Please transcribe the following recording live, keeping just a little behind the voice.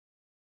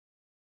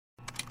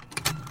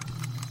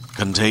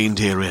Contained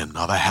herein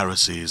are the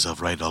heresies of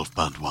Radolf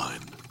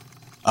Burntwine,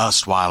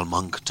 erstwhile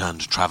monk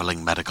turned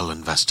traveling medical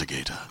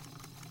investigator.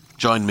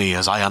 Join me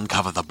as I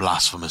uncover the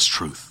blasphemous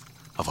truth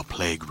of a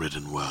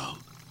plague-ridden world,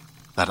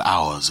 that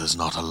ours is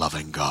not a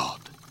loving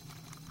God,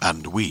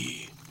 and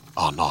we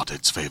are not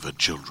its favored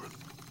children.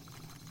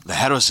 The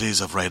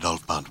heresies of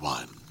Radolf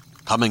Burntwine,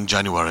 coming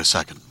January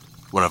 2nd,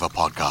 wherever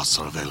podcasts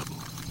are available.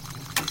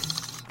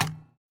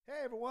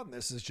 Hey everyone,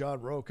 this is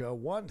John Roca,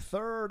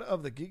 1/3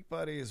 of the Geek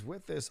Buddies,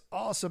 with this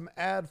awesome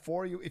ad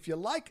for you. If you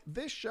like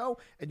this show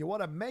and you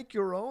want to make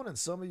your own, and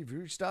some of you have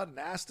reached out and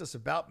asked us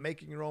about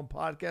making your own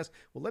podcast,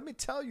 well, let me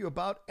tell you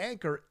about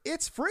Anchor.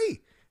 It's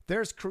free.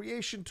 There's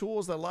creation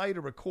tools that allow you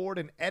to record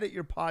and edit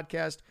your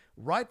podcast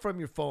right from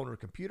your phone or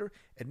computer.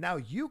 And now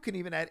you can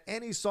even add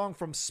any song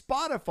from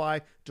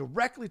Spotify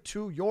directly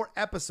to your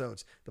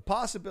episodes. The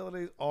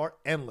possibilities are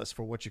endless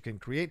for what you can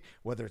create,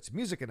 whether it's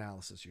music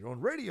analysis, your own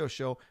radio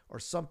show, or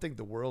something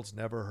the world's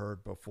never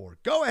heard before.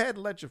 Go ahead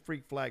and let your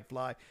freak flag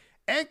fly.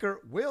 Anchor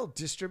will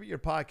distribute your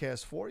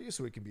podcast for you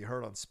so it can be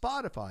heard on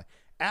Spotify,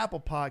 Apple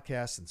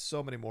Podcasts, and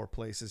so many more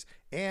places.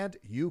 And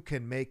you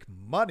can make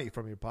money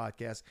from your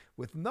podcast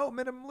with no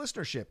minimum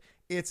listenership.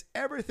 It's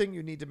everything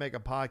you need to make a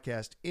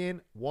podcast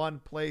in one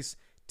place.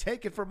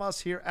 Take it from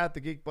us here at the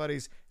Geek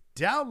Buddies.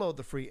 Download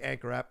the free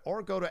Anchor app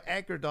or go to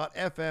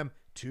anchor.fm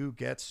to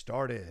get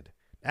started.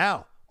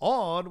 Now,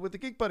 on with the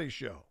Geek Buddies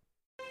show.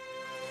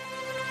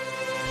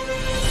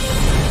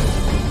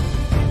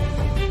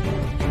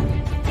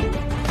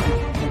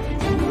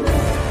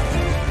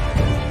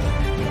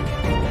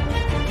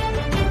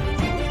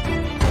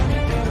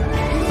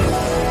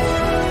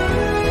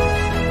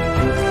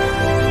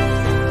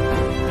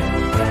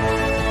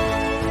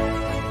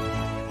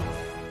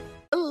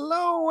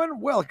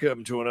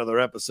 Welcome to another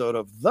episode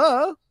of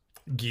the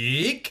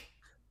Geek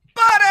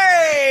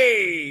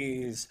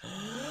Buddies.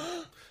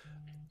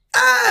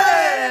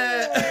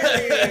 Hey!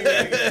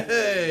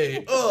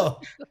 Oh.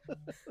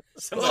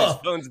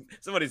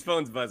 Somebody's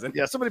phone's buzzing.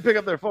 Yeah, somebody pick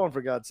up their phone,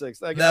 for God's sakes.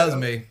 That was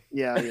me.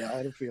 Yeah, I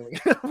had a feeling.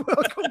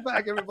 Welcome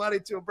back, everybody,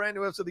 to a brand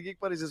new episode of the Geek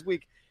Buddies this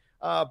week.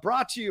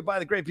 Brought to you by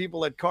the great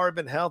people at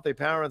Carbon Health. They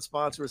power and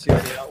sponsor us here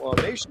in the Outlaw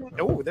Nation.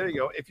 Oh, there you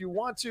go. If you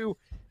want to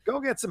go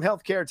get some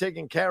health care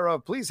taken care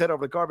of, please head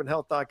over to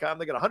carbonhealth.com.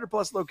 They got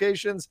 100-plus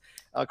locations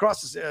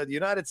across the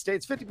United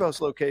States,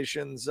 50-plus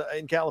locations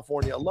in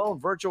California alone,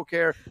 virtual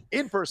care,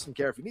 in-person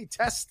care. If you need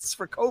tests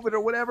for COVID or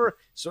whatever,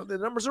 so the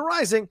numbers are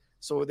rising.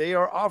 So they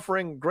are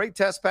offering great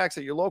test packs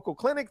at your local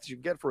clinic that you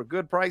can get for a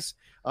good price.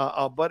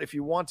 But if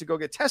you want to go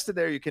get tested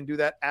there, you can do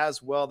that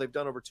as well. They've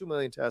done over 2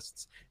 million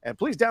tests. And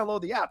please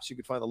download the app so you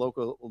can find the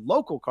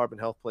local Carbon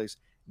Health place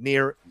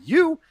near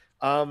you.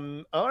 All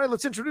right,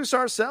 let's introduce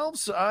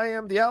ourselves. I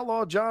am the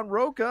Outlaw John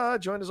Roca,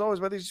 joined as always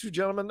by these two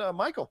gentlemen,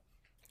 Michael.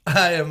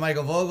 I am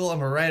Michael Vogel.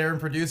 I'm a writer and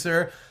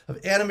producer of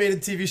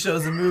animated TV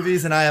shows and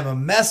movies, and I am a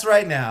mess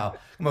right now.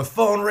 My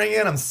phone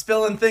ringing. I'm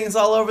spilling things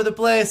all over the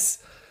place.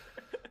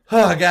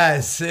 Oh,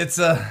 guys, it's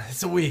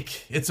a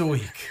week. It's a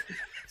week.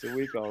 It's a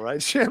week, all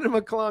right. Shannon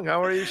McClung,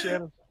 how are you,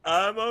 Shannon?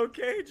 I'm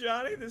okay,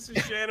 Johnny. This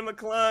is Shannon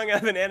McClung.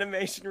 I'm an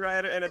animation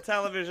writer and a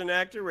television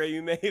actor where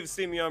you may have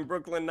seen me on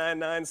Brooklyn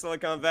Nine-Nine,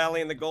 Silicon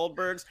Valley, and the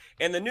Goldbergs,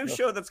 and the new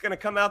show that's going to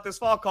come out this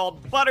fall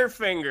called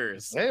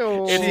Butterfingers.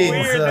 Hey-o. It's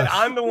weird that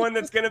I'm the one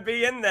that's going to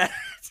be in that.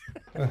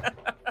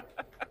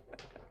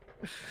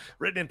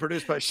 Written and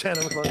produced by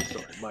Shannon McClung.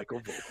 Sorry, Michael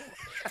Vogel.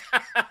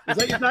 Is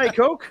that your Diet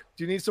Coke?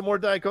 Do you need some more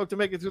Diet Coke to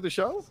make it through the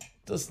show?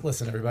 Just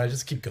listen, everybody.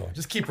 Just keep going.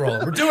 Just keep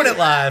rolling. We're doing it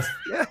live.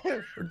 Yeah,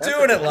 we're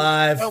doing it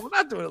live. Well, we're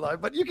not doing it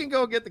live, but you can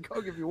go get the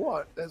Coke if you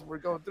want as we're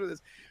going through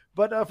this.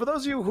 But for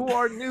those of you who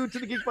are new to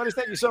the Geek Buddies,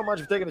 thank you so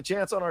much for taking a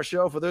chance on our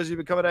show. For those of you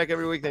who coming back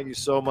every week, thank you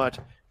so much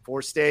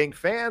for staying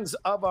fans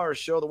of our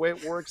show. The way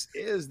it works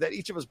is that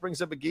each of us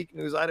brings up a geek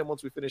news item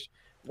once we finish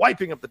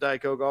wiping up the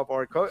Diet Coke off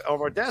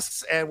our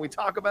desks, and we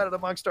talk about it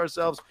amongst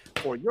ourselves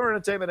for your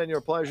entertainment and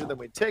your pleasure. Then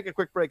we take a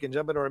quick break and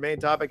jump into our main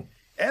topic.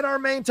 And our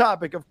main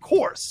topic, of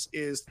course,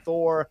 is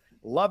Thor: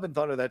 Love and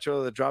Thunder, that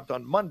trailer that dropped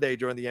on Monday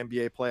during the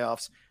NBA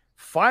playoffs,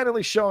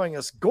 finally showing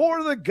us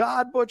Gore the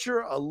God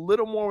Butcher, a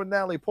little more with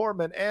Natalie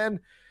Portman, and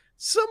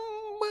some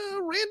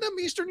random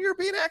Eastern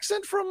European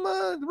accent from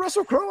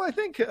Russell Crowe, I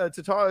think. We're going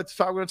to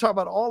talk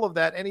about all of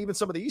that and even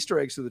some of the Easter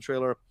eggs to the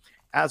trailer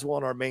as well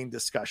in our main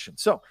discussion.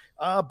 So,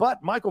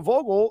 but Michael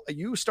Vogel,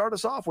 you start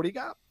us off. What do you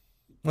got?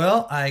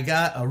 Well, I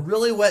got a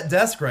really wet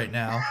desk right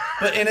now.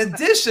 But in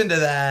addition to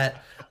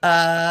that,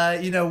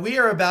 we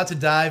are about to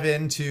dive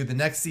into the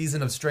next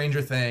season of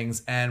Stranger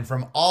Things. And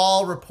from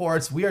all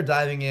reports, we are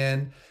diving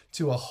in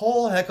to a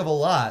whole heck of a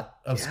lot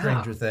of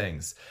Stranger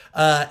Things.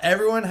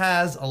 Everyone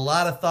has a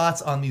lot of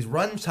thoughts on these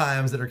run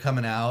times that are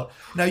coming out.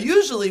 Now,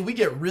 usually we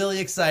get really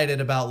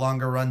excited about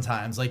longer run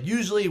times. Like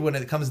usually when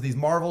it comes to these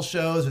Marvel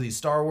shows or these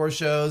Star Wars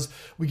shows,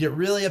 we get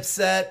really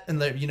upset and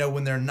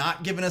when they're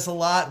not giving us a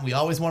lot, we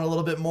always want a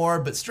little bit more.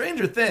 But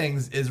Stranger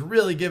Things is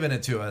really giving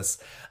it to us.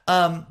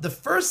 The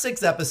first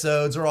 6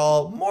 episodes are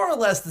all more or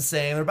less the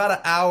same. They're about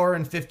an hour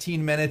and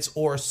 15 minutes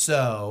or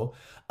so.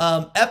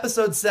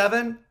 Episode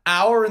 7,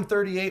 hour and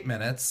 38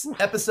 minutes.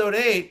 Episode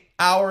 8,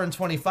 hour and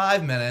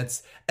 25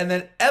 minutes. And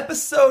then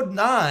episode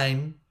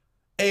 9,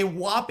 a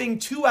whopping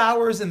 2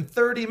 hours and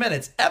 30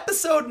 minutes.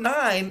 Episode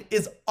 9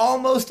 is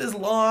almost as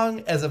long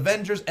as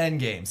Avengers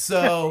Endgame.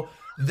 So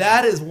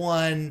that is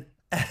one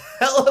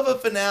hell of a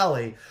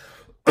finale.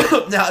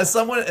 Now, as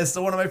one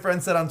of my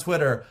friends said on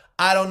Twitter,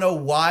 I don't know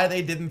why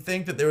they didn't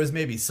think that there was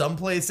maybe some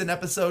place in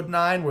episode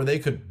 9 where they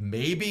could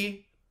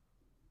maybe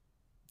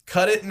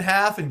cut it in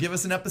half and give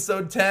us an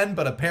episode 10,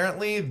 but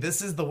apparently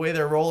this is the way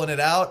they're rolling it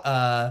out.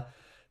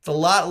 It's a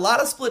lot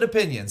of split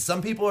opinions.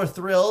 Some people are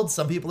thrilled.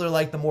 Some people are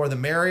like, the more the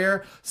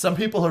merrier. Some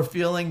people are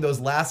feeling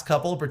those last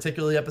couple,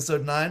 particularly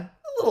episode 9, a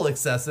little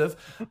excessive.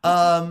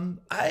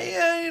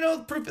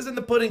 Proof is in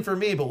the pudding for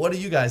me, but what do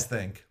you guys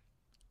think?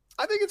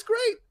 I think it's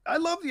great. I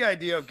love the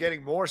idea of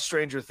getting more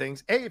Stranger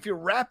Things. Hey, if you're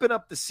wrapping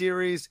up the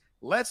series,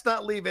 let's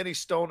not leave any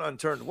stone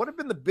unturned. What have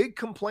been the big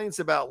complaints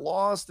about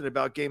Lost and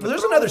about Game of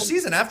Thrones? There's another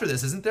season after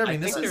this, isn't there? I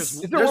mean,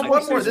 there's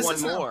one more. This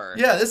is one more.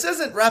 Yeah, this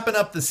isn't wrapping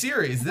up the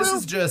series. This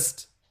is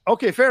just...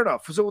 Okay, fair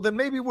enough. So then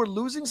maybe we're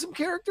losing some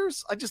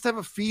characters. I just have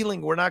a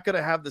feeling we're not going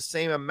to have the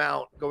same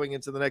amount going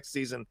into the next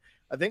season.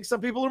 I think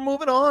some people are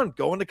moving on,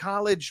 going to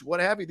college, what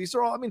have you. These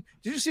are all, did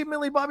you see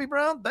Millie Bobby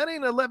Brown? That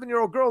ain't an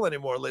 11-year-old girl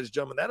anymore, ladies and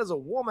gentlemen. That is a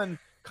woman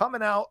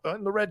coming out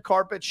on the red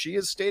carpet. She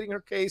is stating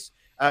her case.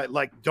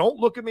 Don't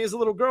look at me as a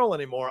little girl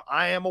anymore.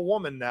 I am a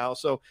woman now.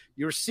 So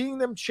you're seeing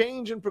them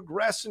change and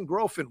progress and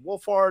grow. Finn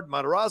Wolfhard,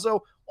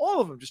 Matarazzo,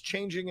 all of them just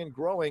changing and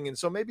growing. And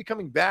so maybe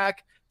coming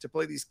back to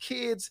play these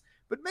kids.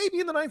 But maybe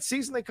in the 9th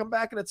season, they come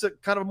back and it's a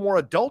kind of more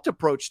adult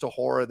approach to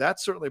horror.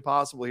 That's certainly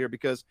possible here,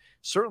 because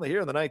certainly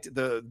here in the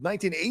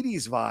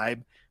 1980s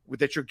vibe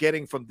that you're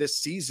getting from this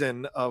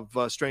season of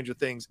Stranger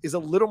Things is a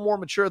little more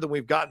mature than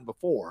we've gotten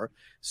before.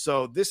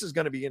 So this is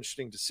going to be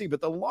interesting to see. But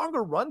the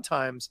longer run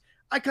times,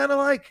 I kind of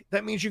like.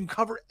 That means you can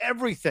cover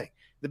everything.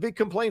 The big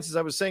complaints, as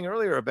I was saying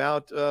earlier,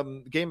 about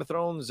Game of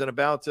Thrones and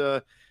about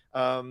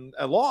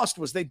Lost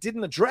was they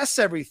didn't address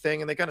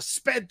everything and they kind of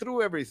sped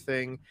through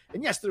everything.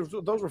 And yes,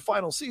 those were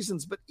final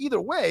seasons, but either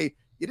way,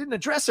 you didn't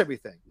address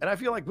everything. And I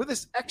feel like with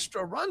this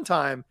extra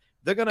runtime,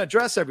 they're going to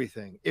address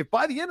everything. If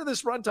by the end of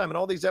this runtime and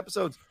all these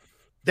episodes,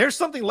 there's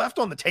something left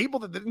on the table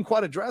that they didn't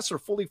quite address or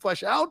fully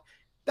flesh out,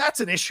 that's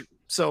an issue.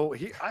 So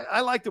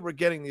I like that we're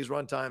getting these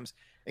runtimes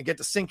and get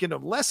to sink into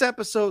less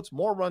episodes,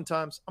 more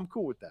runtimes. I'm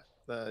cool with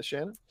that.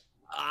 Shannon?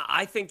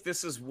 I think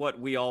this is what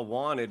we all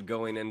wanted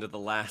going into the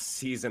last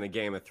season of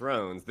Game of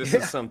Thrones. This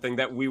is something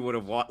that we would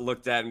have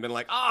looked at and been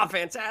like,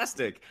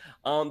 fantastic.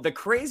 The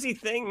crazy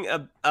thing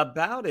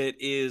about it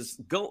is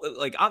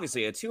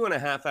obviously a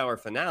 2.5 hour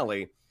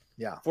finale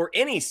for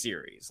any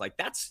series. Like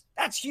that's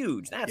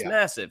huge. That's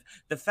massive.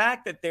 The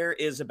fact that there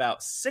is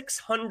about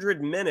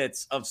 600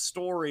 minutes of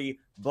story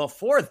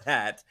before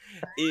that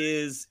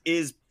is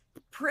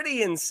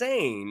pretty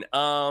insane.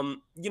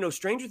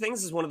 Stranger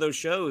Things is one of those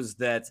shows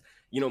that,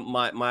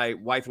 my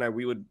wife and I,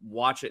 we would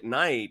watch at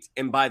night,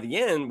 and by the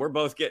end, we're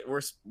both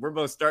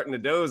starting to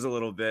doze a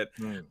little bit.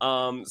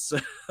 So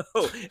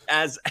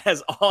as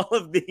all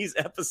of these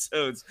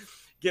episodes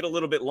get a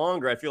little bit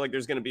longer, I feel like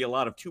there's going to be a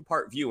lot of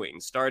 2-part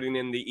viewing, starting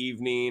in the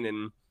evening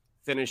and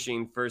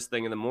finishing first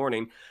thing in the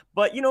morning.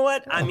 But you know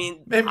what?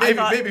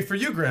 Maybe for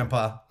you,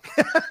 Grandpa.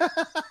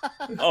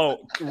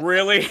 Oh,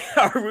 really?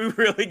 Are we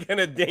really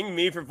gonna ding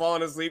me for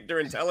falling asleep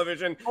during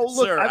television? Oh,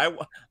 look, sir,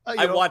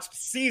 I watched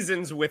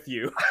seasons with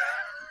you.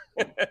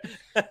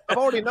 I've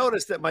already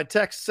noticed that my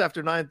texts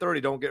after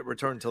 9:30 don't get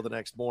returned until the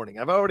next morning.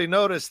 I've already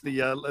noticed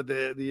the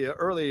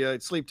early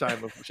sleep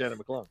time of Shannon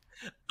McClung.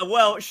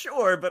 Well,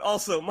 sure, but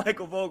also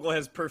Michael Vogel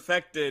has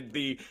perfected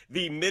the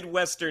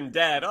Midwestern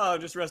dad. Oh,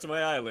 just resting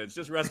my eyelids.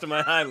 Just resting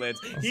my eyelids.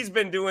 He's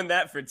been doing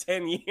that for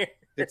 10 years.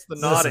 It's the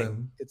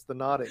nodding. It's the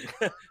nodding.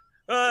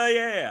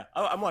 Yeah.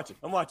 I'm watching.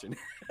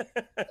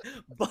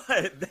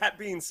 But that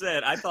being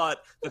said, I thought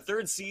the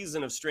 3rd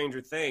season of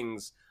Stranger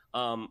Things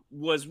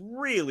was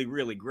really,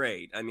 really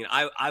great. I mean,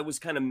 I was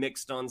kind of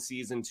mixed on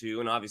season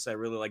 2, and obviously I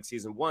really like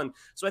season 1.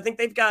 So I think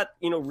they've got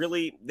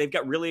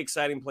really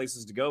exciting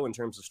places to go in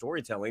terms of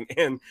storytelling,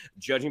 and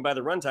judging by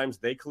the runtimes,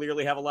 they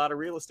clearly have a lot of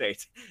real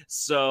estate.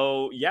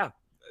 So yeah,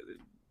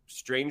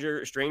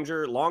 stranger,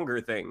 longer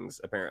things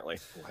apparently.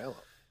 Well,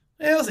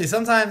 yeah, we'll see.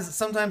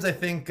 Sometimes I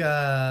think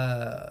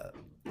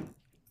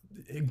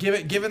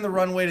given the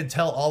runway to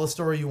tell all the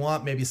story you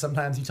want, maybe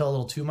sometimes you tell a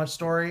little too much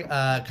story.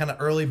 Kind of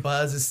early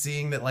buzz is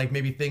seeing that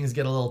maybe things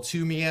get a little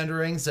too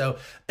meandering. So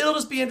it'll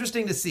just be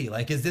interesting to see.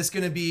 Is this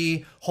going to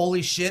be,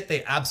 holy shit,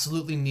 they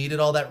absolutely needed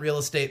all that real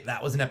estate,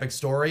 that was an epic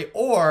story?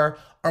 Or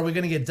are we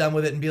going to get done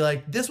with it and be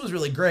like, this was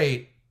really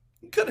great,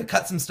 could have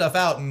cut some stuff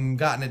out and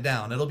gotten it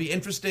down? It'll be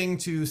interesting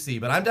to see,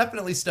 but I'm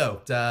definitely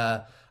stoked.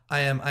 I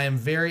am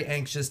very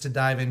anxious to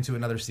dive into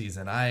another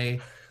season.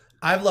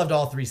 I've loved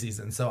all 3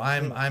 seasons, so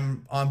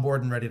I'm on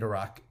board and ready to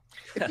rock.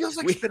 It feels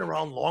like it's been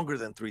around longer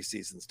than 3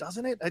 seasons,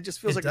 doesn't it? It just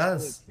feels like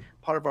it's been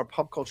part of our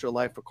pop culture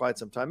life for quite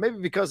some time. Maybe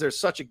because there's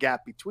such a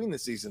gap between the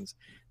seasons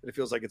that it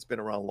feels like it's been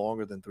around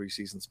longer than 3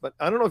 seasons. But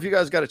I don't know if you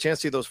guys got a chance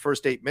to see those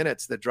first 8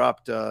 minutes that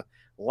dropped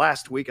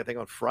last week, I think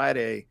on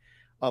Friday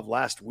of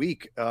last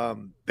week.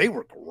 They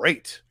were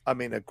great. I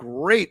mean, a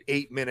great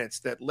 8 minutes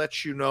that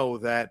lets you know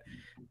that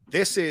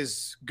this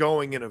is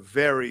going in a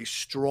very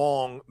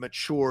strong,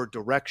 mature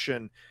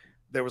direction.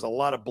 There was a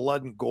lot of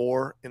blood and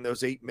gore in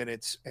those 8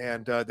 minutes,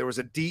 and there was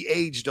a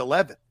de-aged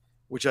 11,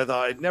 which I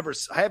thought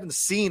I haven't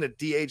seen a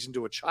de-age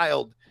into a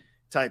child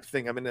type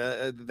thing. I mean,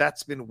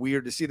 that's been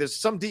weird to see. There's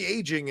some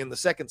de-aging in the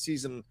second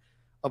season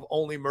of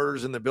Only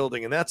Murders in the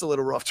Building, and that's a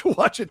little rough to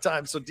watch at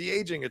times. So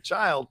de-aging a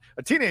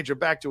teenager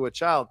back to a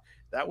child,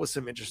 that was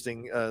some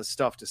interesting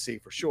stuff to see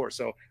for sure.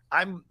 So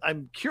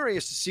I'm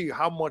curious to see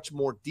how much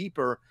more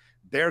deeper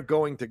they're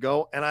going to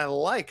go. And I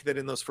like that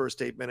in those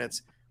first 8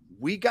 minutes,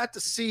 we got to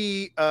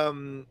see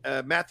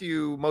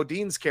Matthew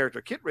Modine's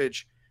character,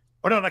 Kittredge.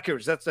 Oh, no, not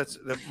Kittredge. That's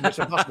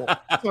Mission Impossible.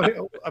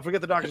 I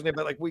forget the doctor's name,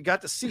 but like we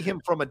got to see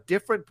him from a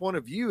different point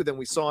of view than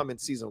we saw him in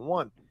season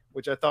 1,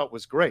 which I thought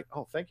was great.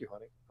 Oh, thank you,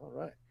 honey. All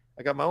right.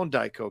 I got my own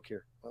Diet Coke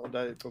here, my own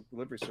Diet Coke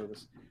delivery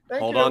service.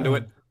 Hold on to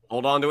it.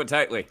 Hold on to it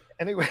tightly.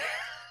 Anyway,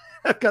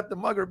 I've got the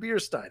Mugger Beer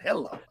Stein.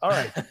 Hello. All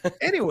right.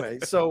 Anyway,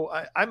 so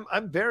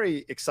I'm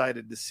very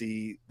excited to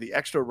see the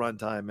extra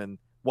runtime and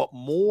what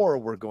more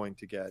we're going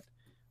to get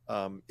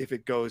if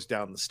it goes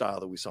down the style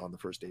that we saw in the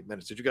first 8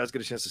 minutes. Did you guys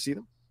get a chance to see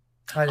them?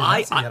 I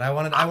didn't see it.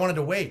 I wanted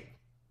to wait.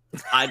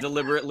 I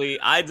deliberately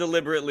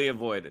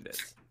avoided it.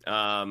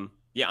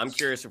 Yeah, I'm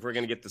curious if we're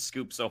going to get the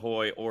Scoops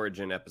Ahoy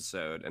origin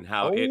episode and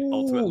how it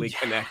ultimately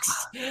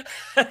connects.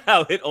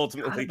 How it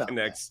ultimately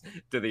connects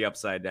to the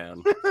Upside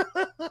Down.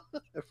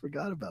 I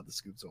forgot about the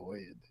Scoops Ahoy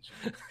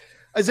edition.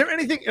 Is there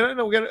anything? I don't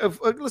know.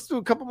 Let's do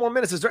a couple more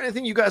minutes. Is there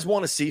anything you guys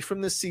want to see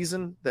from this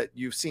season that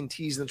you've seen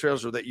teased in the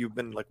trailers, or that you've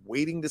been like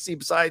waiting to see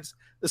besides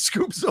the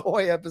Scoops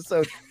Ahoy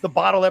episode, the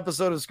bottle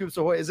episode of Scoops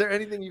Ahoy? Is there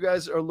anything you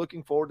guys are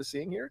looking forward to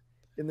seeing here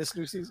in this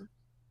new season?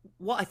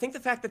 Well, I think the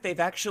fact that they've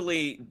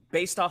actually,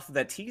 based off of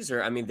that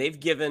teaser, I mean, they've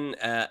given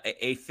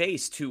a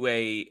face to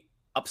a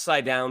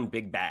upside down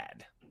big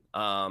bad.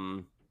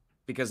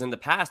 Because in the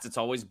past, it's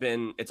always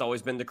been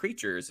the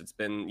creatures. It's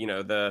been,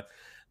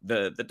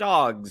 the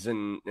dogs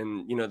and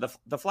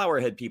the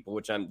flowerhead people,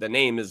 which the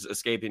name is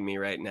escaping me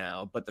right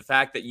now. But the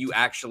fact that you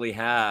actually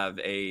have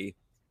a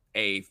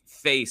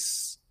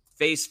face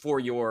for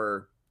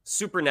your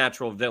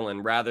supernatural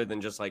villain rather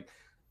than just like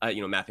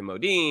Matthew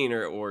Modine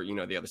or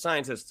the other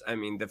scientists. I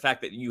mean, the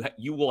fact that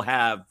you will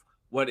have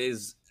what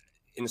is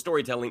in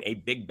storytelling a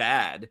big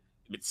bad,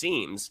 it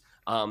seems,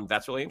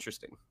 that's really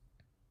interesting.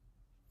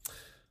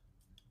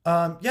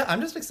 Yeah,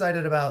 I'm just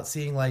excited about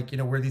seeing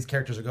where these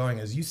characters are going.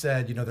 As you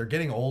said, they're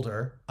getting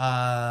older.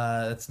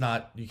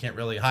 You can't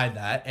really hide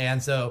that.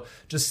 And so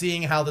just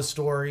seeing how the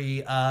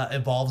story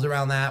evolves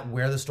around that,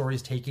 where the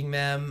story's taking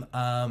them.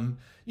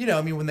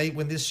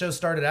 When this show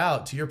started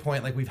out, to your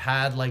point, we've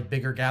had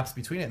bigger gaps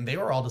between it, and they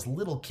were all just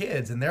little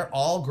kids and they're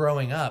all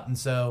growing up. And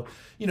so,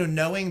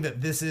 knowing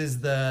that this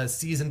is the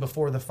season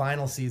before the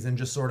final season,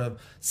 just sort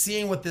of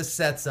seeing what this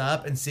sets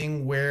up and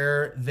seeing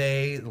where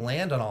they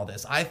land on all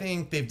this. I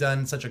think they've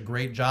done such a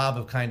great job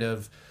of kind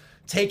of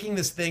taking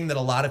this thing that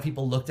a lot of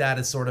people looked at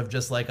as sort of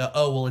just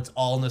it's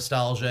all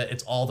nostalgia,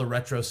 it's all the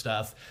retro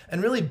stuff,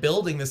 and really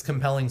building this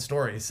compelling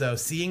story. So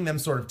seeing them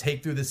sort of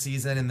take through the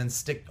season and then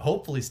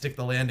hopefully stick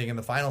the landing in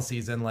the final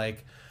season,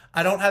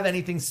 I don't have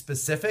anything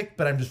specific,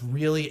 but I'm just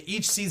really,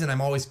 each season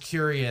I'm always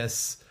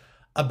curious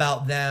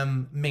about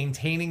them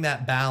maintaining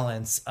that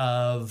balance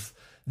of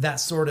that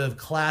sort of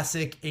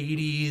classic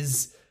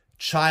 80s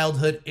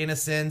childhood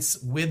innocence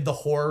with the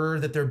horror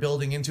that they're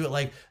building into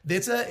it.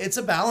 It's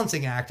a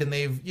balancing act, and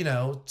they've,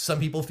 some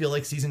people feel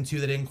like season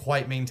 2 they didn't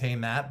quite maintain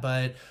that,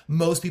 but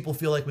most people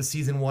feel like with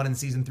season 1 and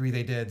season 3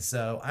 they did.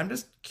 So I'm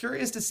just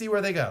curious to see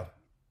where they go.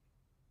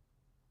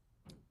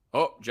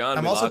 Oh, John,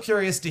 I'm also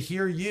curious to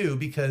hear you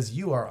because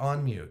you are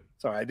on mute.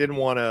 Sorry, I didn't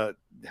want to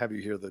have you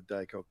hear the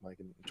Diet Coke mic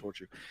and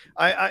torture you.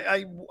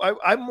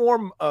 I'm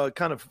more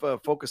kind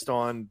of focused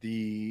on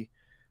the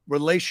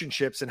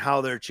relationships and how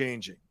they're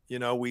changing.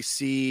 We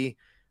see,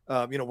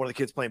 one of the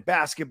kids playing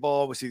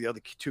basketball. We see the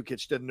other 2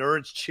 kids, the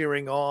nerds,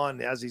 cheering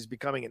on as he's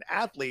becoming an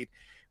athlete.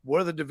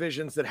 What are the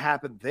divisions that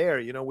happen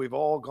there? We've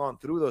all gone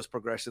through those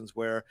progressions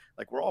where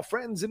we're all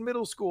friends in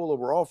middle school or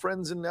we're all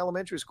friends in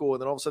elementary school.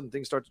 And then all of a sudden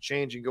things start to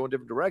change and go in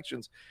different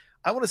directions.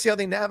 I want to see how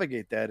they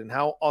navigate that and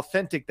how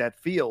authentic that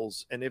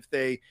feels. And if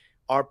they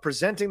are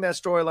presenting that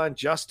storyline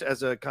just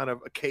as a kind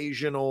of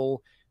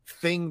occasional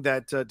thing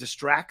that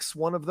distracts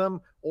one of them,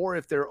 or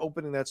if they're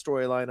opening that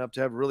storyline up to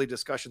have really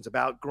discussions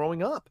about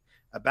growing up,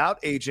 about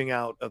aging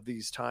out of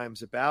these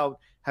times, about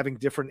having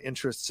different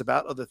interests,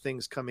 about other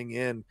things coming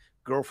in,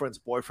 girlfriends,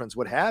 boyfriends,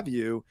 what have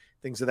you,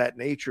 things of that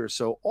nature.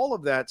 So all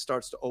of that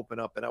starts to open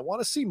up, and I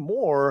want to see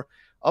more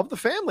of the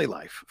family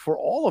life for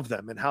all of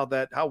them and how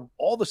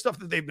all the stuff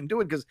that they've been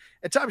doing. Because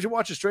at times you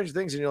watch Stranger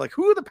Things and you're like,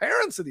 who are the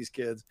parents of these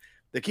kids?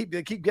 They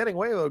keep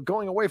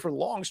going away for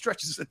long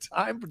stretches of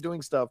time for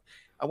doing stuff.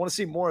 I want to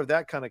see more of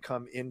that kind of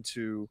come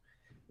into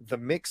the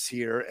mix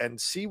here and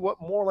see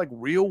what more like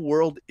real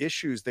world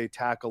issues they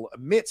tackle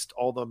amidst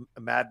all the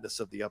madness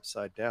of the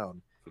Upside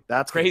Down.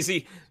 That's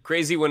crazy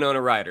Winona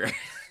Ryder.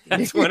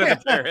 That's one of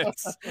the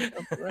parents.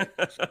 Right.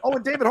 Oh,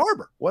 and David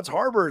Harbour. What's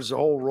Harbour's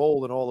whole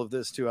role in all of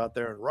this too out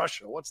there in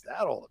Russia? What's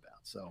that all about?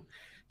 So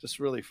just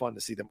really fun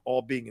to see them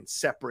all being in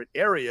separate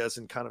areas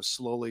and kind of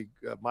slowly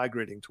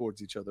migrating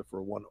towards each other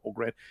for one whole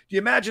grand. Do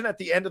you imagine at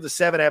the end of the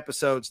 7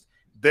 episodes,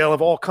 they'll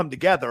have all come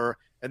together,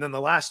 and then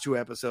the last 2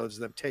 episodes,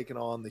 them taking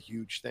on the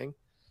huge thing?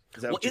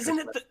 Isn't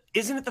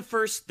it the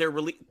first?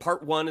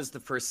 Part 1 is the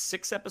first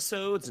 6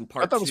 episodes, and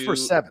part 2. I thought it was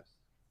first 7.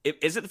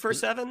 Is it the first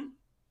 7?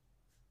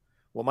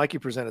 Well, Mikey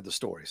presented the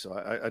story, so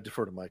I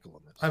defer to Michael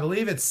on this. I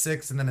believe it's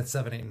 6 and then it's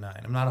 7, 8, and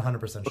 9. I'm not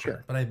 100%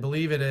 sure, but I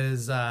believe it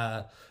is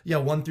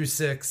 1 through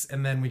 6,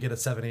 and then we get a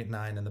 7, 8,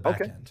 9 in the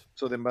back end.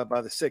 So then by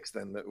the 6th,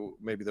 then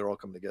maybe they're all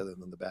coming together,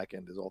 and then the back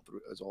end is all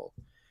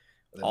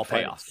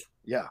payoff.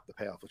 Yeah, the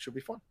payoff, which should be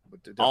fun.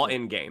 All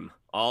in game,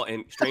 all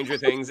in Stranger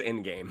Things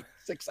in game.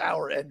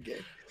 6-hour end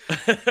game.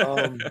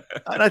 And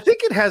I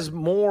think it has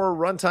more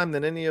runtime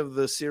than any of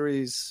the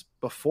series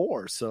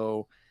before,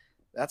 so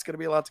that's going to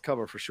be a lot to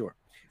cover for sure.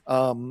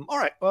 All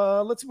right,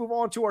 let's move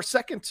on to our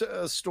second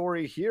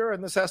story here,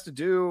 and this has to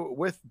do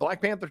with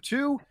Black Panther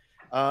 2.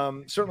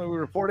 Certainly we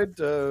reported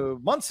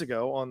months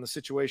ago on the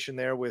situation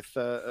there with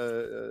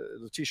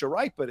Letitia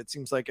Wright, but it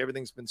seems like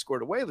everything's been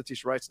squared away.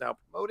 Letitia Wright's now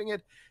promoting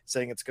it,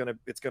 saying it's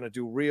gonna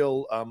do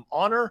real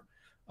honor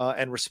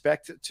and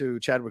respect to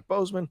Chadwick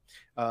Boseman,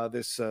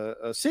 this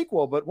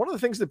sequel. But one of the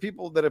things that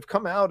has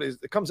come out is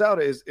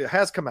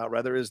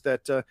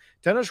that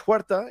Tenoch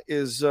Huerta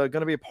is going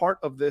to be a part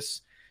of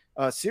this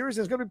series,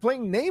 and is going to be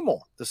playing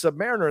Namor, the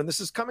Submariner. And this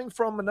is coming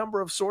from a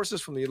number of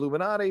sources, from the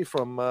Illuminati,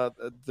 from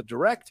the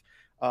Direct.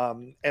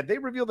 And they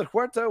revealed that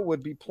Huerta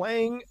would be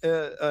playing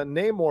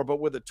Namor, but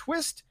with a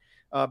twist,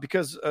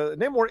 because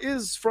Namor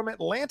is from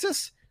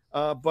Atlantis,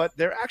 but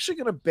they're actually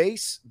going to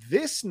base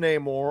this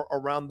Namor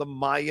around the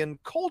Mayan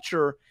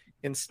culture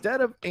instead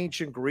of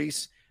ancient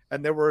Greece.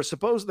 And there were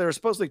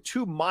supposedly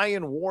 2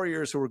 Mayan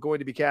warriors who were going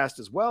to be cast,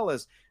 as well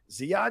as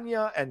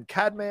Zianya and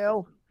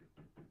Cadmael.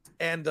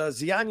 And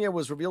Zianya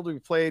was revealed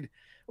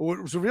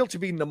to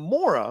be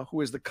Namora,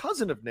 who is the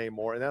cousin of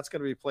Namor, and that's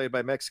going to be played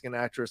by Mexican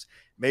actress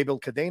Mabel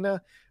Cadena.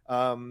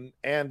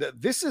 And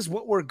this is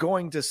what we're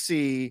going to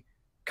see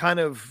kind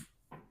of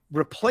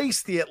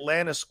replace the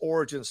Atlantis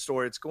origin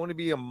story. It's going to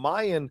be a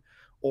Mayan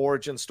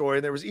origin story.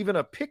 And there was even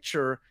a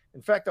picture.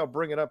 In fact, I'll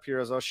bring it up here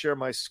as I'll share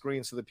my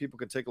screen so that people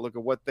can take a look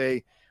at what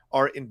they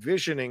are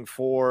envisioning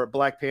for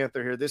Black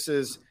Panther here.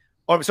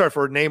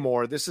 For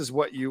Namor. This is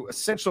what you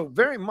essentially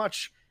very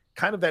much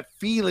kind of that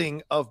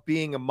feeling of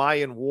being a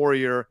Mayan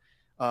warrior,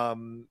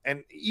 and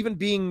even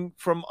being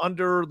from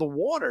under the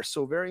water.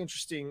 So very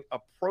interesting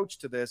approach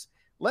to this.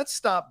 Let's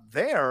stop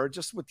there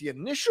just with the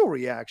initial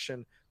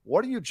reaction.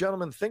 What do you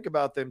gentlemen think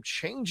about them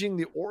changing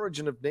the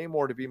origin of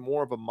Namor to be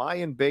more of a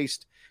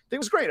Mayan-based thing? It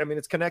was great. I mean,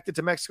 it's connected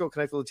to Mexico,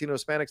 connected to Latino,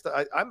 Hispanic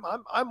stuff.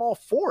 I'm all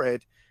for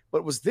it.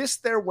 But was this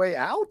their way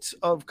out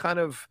of kind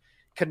of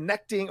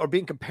connecting or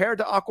being compared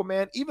to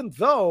Aquaman, even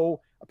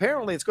though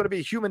apparently it's going to be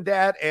a human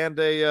dad and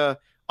a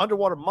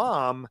underwater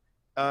mom?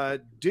 Do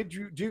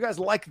you guys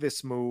like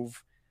this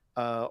move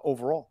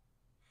overall?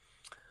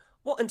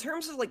 Well, in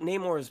terms of like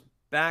Namor's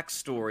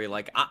backstory,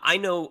 like I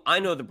know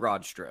the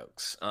broad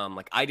strokes.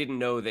 Like I didn't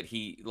know that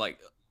he like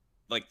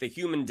the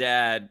human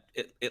dad,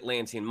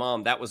 Atlantean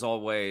mom, that was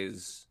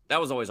always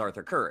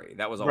Arthur Curry.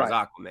 That was always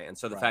right. Aquaman.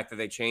 So the fact that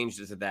they changed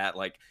it to that,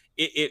 like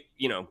it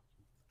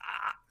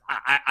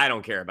I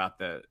don't care about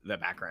the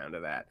background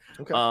of that.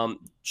 Okay.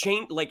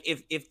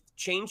 If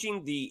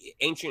changing the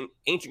ancient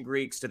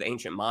Greeks to the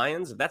ancient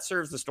Mayans, if that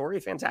serves the story,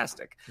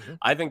 fantastic. Mm-hmm.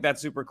 I think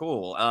that's super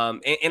cool.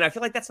 And I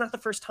feel like that's not the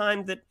first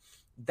time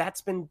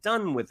that's been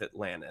done with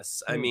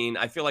Atlantis. Mm-hmm. I mean,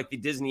 I feel like the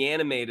Disney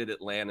animated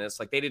Atlantis,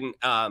 like they didn't,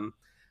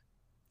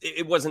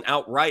 it wasn't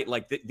outright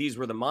like these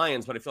were the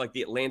Mayans, but I feel like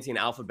the Atlantean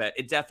alphabet,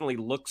 it definitely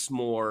looked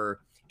more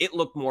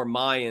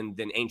Mayan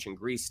than ancient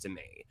Greece to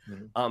me.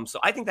 Mm-hmm. So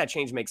I think that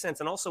change makes sense.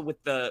 And also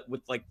with the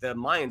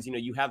Mayans,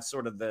 you have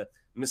sort of the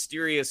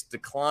mysterious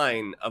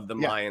decline of the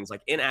Mayans,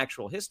 like in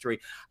actual history,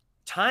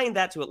 tying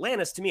that to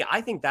Atlantis. To me,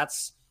 I think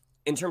that's,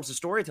 in terms of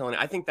storytelling,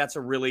 I think that's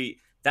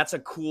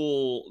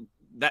cool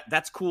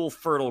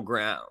fertile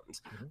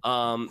ground.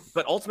 Mm-hmm.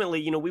 But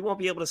ultimately, we won't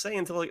be able to say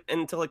until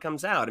it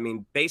comes out. I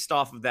mean, based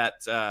off of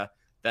that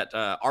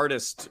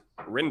artist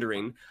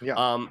rendering,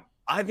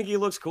 I think he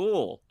looks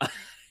cool.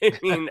 I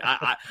mean,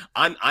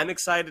 I'm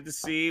excited to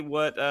see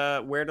what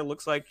Huerta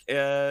looks like,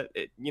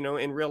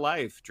 in real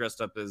life,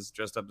 dressed up as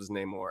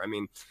Namor. I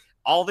mean,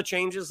 all the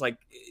changes, like,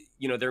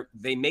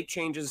 they make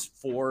changes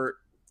for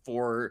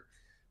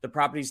the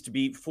properties to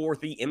be for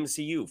the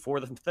MCU, for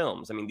the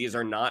films. I mean, these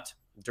are not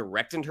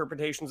direct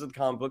interpretations of the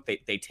comic book.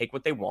 They take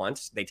what they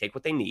want, they take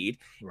what they need,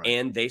 right,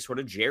 and they sort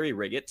of jerry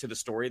rig it to the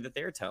story that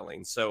they're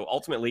telling. So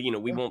ultimately,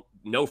 we won't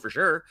know for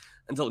sure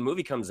until the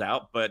movie comes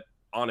out, but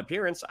on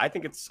appearance, I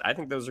think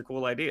those are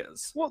cool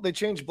ideas. Well, they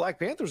changed Black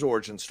Panther's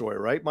origin story,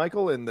 right,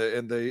 Michael? And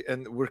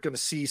we're going to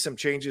see some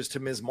changes to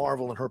Ms.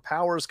 Marvel and her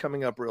powers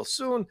coming up real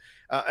soon.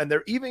 And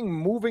they're even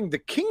moving the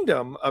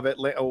kingdom of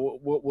Atlanta,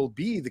 what will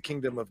be the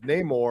kingdom of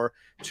Namor,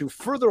 to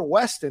further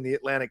west in the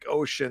Atlantic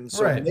Ocean,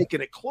 so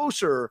making it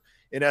closer,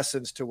 in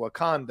essence, to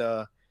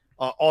Wakanda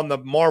on the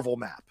Marvel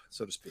map,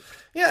 so to speak.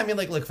 Yeah, I mean,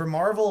 like for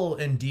Marvel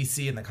and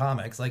DC in the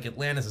comics, like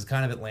Atlantis is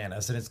kind of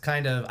Atlantis, and it's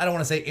kind of, I don't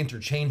want to say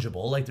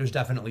interchangeable, like there's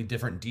definitely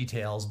different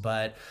details,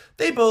 but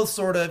they both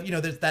sort of,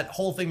 there's that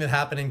whole thing that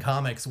happened in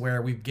comics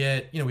where we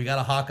get, we got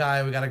a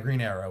Hawkeye, we got a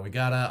Green Arrow, we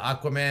got a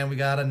Aquaman, we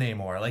got a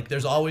Namor. Like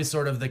there's always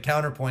sort of the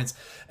counterpoints.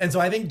 And so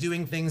I think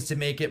doing things to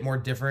make it more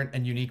different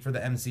and unique for the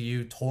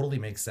MCU totally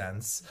makes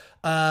sense.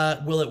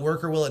 Will it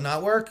work or will it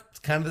not work? It's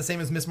kind of the same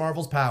as Miss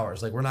Marvel's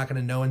powers. Like we're not going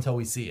to know until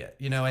we see it.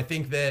 I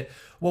think that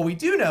what we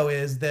do know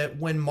is that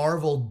when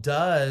Marvel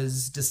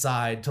does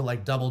decide to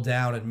like double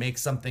down and make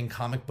something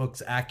comic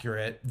books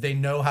accurate, they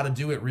know how to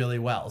do it really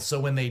well. So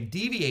when they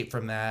deviate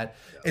from that,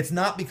 it's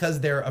not because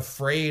they're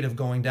afraid of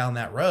going down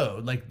that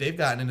road. Like they've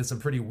gotten into some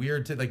pretty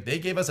weird, like they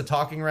gave us a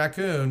talking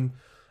raccoon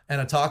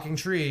and a talking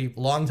tree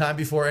long time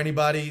before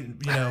anybody,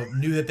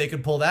 knew that they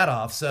could pull that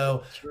off.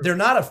 So they're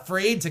not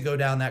afraid to go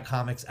down that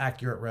comics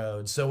accurate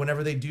road. So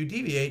whenever they do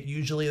deviate,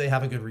 usually they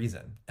have a good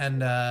reason.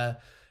 And,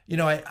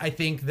 I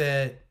think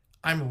that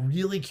I'm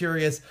really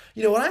curious.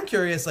 What I'm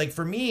curious, like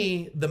for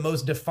me, the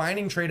most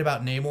defining trait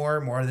about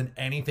Namor more than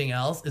anything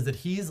else is that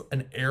he's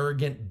an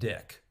arrogant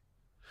dick.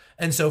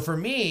 And so for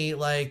me,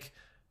 like,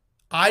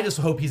 I just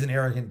hope he's an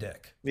arrogant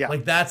dick. Yeah.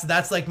 Like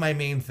that's like my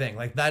main thing.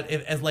 Like that,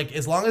 as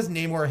long as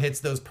Namor hits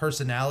those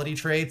personality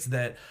traits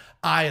that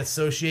I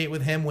associate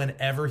with him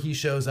whenever he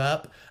shows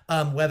up,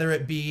 whether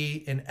it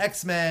be in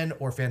X-Men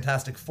or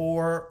Fantastic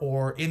Four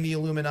or in the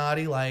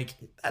Illuminati, like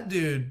that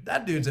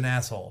dude's an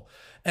asshole.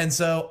 And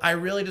so I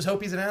really just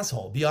hope he's an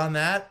asshole. Beyond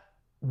that,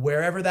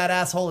 wherever that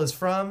asshole is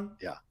from,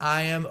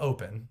 I am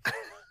open.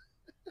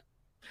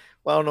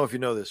 Well, I don't know if you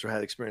know this or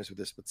had experience with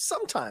this, but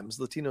sometimes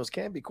Latinos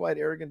can be quite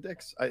arrogant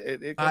dicks.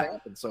 It can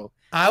happen. So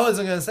I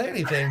wasn't going to say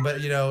anything,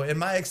 but in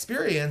my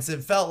experience,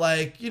 it felt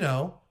like,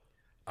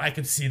 I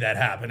could see that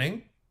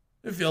happening.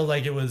 It felt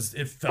like it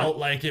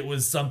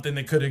was something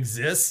that could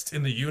exist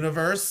in the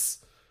universe.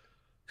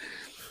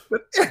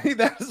 But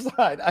that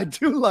aside, I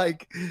do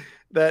like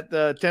that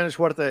Tenoch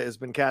Huerta has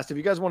been cast. If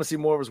you guys want to see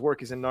more of his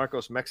work, he's in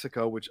Narcos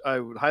Mexico, which I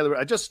would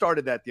I just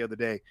started that the other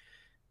day.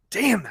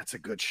 Damn, that's a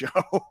good show.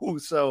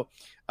 So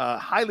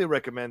highly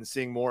recommend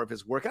seeing more of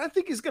his work. And I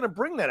think he's going to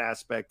bring that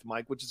aspect,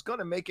 Mike, which is going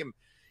to make him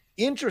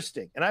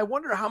interesting. And I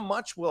wonder how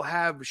much we'll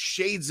have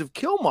shades of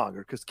Killmonger,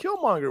 because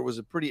Killmonger was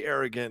a pretty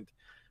arrogant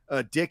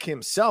dick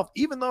himself,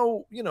 even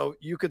though,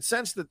 you could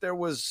sense that there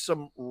was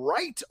some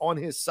right on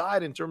his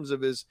side in terms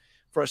of his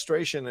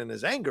frustration and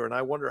his anger. And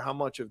I wonder how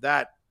much of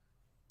that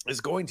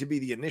is going to be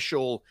the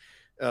initial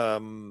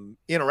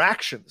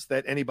interactions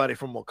that anybody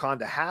from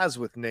Wakanda has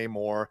with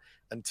Namor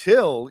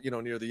until,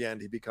 near the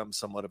end, he becomes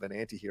somewhat of an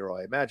anti-hero,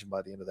 I imagine,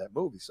 by the end of that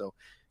movie. So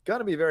going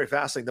to be very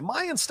fascinating. The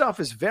Mayan stuff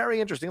is very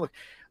interesting. Look,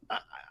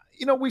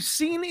 we've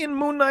seen in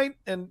Moon Knight,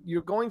 and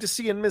you're going to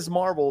see in Ms.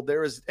 Marvel,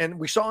 and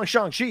we saw in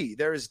Shang-Chi,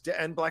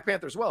 and Black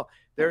Panther as well,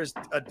 there's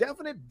a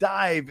definite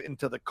dive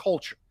into the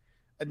culture.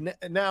 And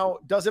now,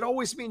 does it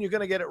always mean you're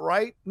going to get it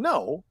right?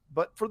 No,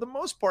 but for the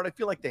most part, I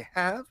feel like they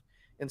have.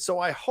 And so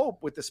I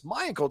hope with this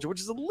Mayan culture, which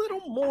is a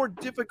little more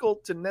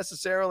difficult to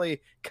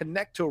necessarily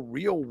connect to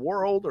real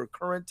world or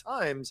current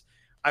times,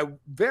 I'm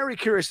very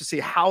curious to see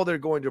how they're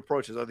going to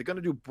approach this. Are they going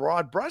to do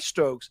broad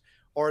brushstrokes,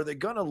 or are they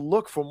going to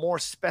look for more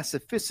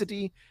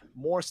specificity,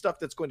 more stuff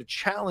that's going to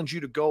challenge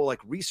you to go like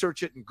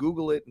research it and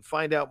Google it and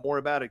find out more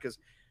about it? Because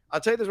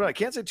I'll tell you this right, I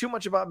can't say too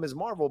much about Ms.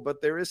 Marvel, but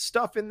there is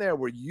stuff in there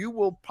where you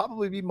will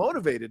probably be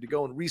motivated to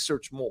go and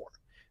research more,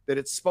 that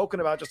it's spoken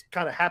about just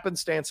kind of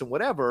happenstance and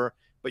whatever,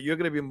 but you're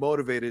going to be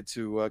motivated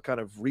to kind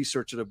of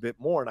research it a bit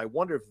more. And I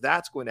wonder if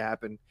that's going to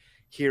happen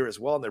here as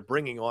well. And they're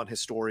bringing on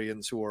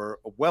historians who are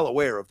well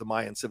aware of the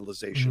Mayan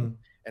civilization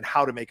and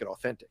how to make it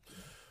authentic.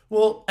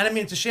 Well, and I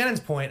mean, to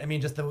Shannon's point, I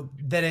mean, just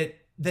that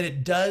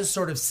it does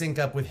sort of sync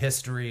up with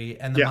history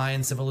and the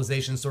Mayan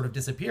civilization sort of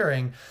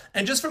disappearing.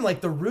 And just from like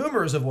the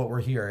rumors of what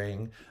we're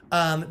hearing,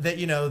 that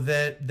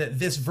that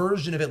this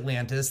version of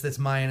Atlantis that's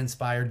Mayan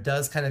inspired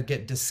does kind of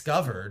get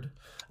discovered.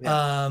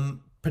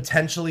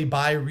 Potentially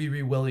by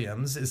Riri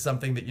Williams is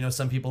something that,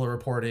 some people are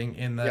reporting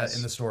in the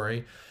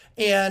story.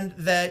 And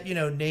that,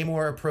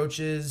 Namor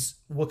approaches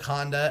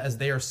Wakanda as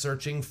they are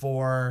searching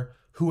for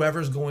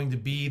whoever's going to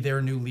be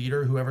their new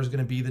leader, whoever's going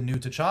to be the new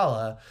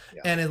T'Challa.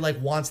 And it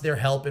like wants their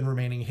help in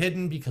remaining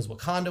hidden because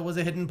Wakanda was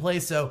a hidden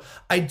place. So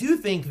I do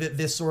think that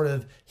this sort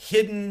of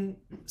hidden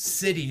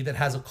city that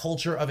has a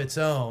culture of its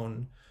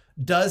own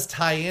does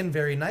tie in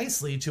very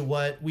nicely to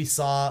what we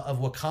saw of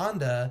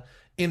Wakanda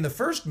in the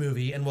first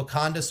movie, and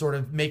Wakanda sort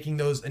of making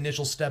those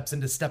initial steps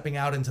into stepping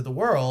out into the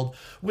world,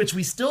 which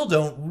we still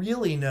don't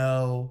really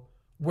know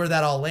where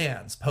that all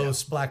lands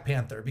post Black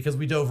Panther, because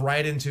we dove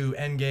right into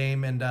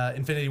Endgame and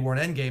Infinity War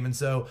and Endgame. And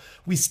so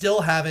we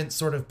still haven't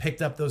sort of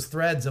picked up those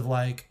threads of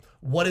like,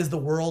 what is the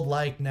world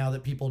like now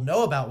that people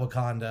know about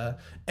Wakanda,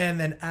 and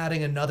then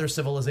adding another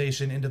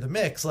civilization into the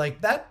mix.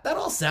 Like that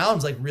all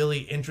sounds like really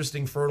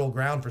interesting, fertile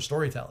ground for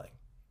storytelling.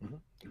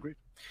 Agreed.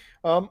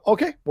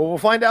 Okay, well, we'll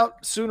find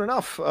out soon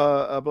enough.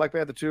 Black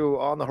Panther 2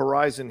 on the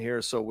horizon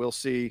here, so we'll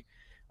see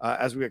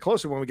as we get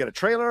closer, when we get a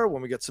trailer,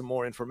 when we get some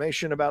more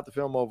information about the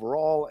film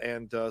overall,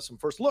 and some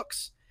first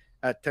looks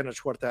at Tenoch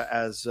Huerta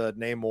as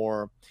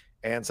Namor,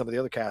 and some of the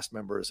other cast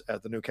members,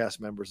 the new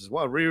cast members as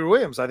well. Riri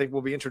Williams, I think,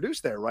 will be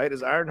introduced there, right,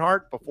 as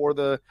Ironheart before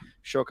the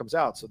show comes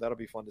out, so that'll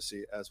be fun to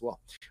see as well.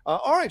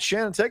 All right,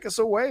 Shannon, take us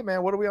away,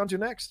 man. What are we on to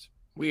next?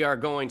 We are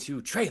going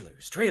to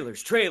trailers.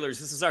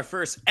 This is our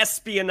first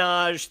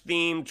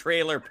espionage-themed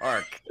trailer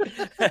park.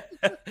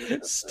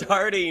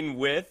 Starting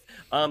with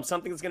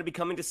something that's going to be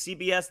coming to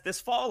CBS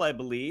this fall, I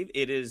believe.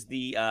 It is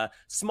the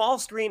small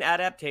screen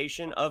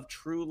adaptation of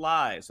True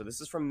Lies. So this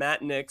is from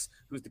Matt Nix,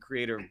 who's the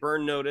creator of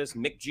Burn Notice.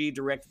 Mick G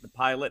directed the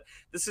pilot.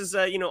 This is,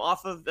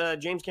 off of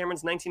James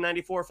Cameron's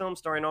 1994 film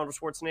starring Arnold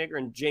Schwarzenegger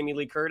and Jamie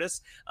Lee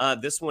Curtis.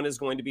 This one is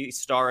going to be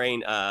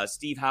starring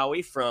Steve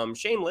Howey from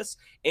Shameless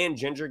and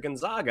Ginger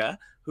Gonzaga,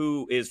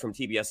 who is from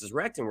TBS's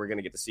Wrecked, and we're going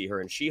to get to see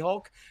her in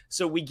She-Hulk.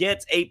 So we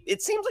get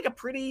it seems like a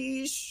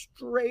pretty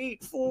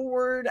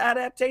straightforward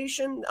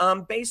adaptation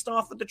based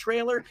off of the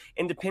trailer,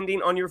 and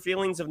depending on your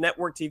feelings of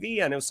network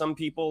TV, I know some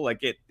people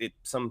like it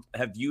some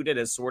have viewed it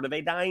as sort of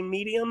a dying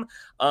medium,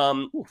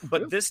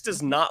 but this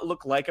does not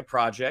look like a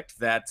project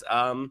that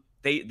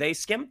they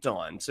skimped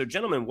on. So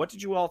gentlemen, what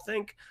did you all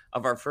think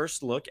of our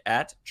first look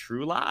at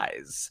True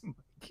Lies?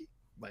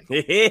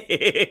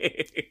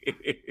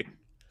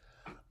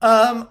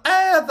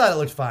 I thought it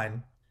looked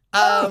fine.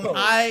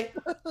 I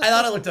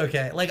thought it looked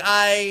okay. Like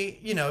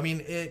it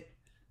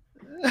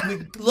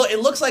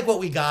looks like what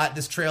we got.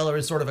 This trailer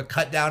is sort of a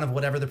cut down of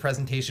whatever the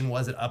presentation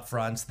was at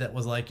Upfront that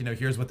was like,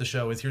 here's what the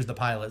show is, here's the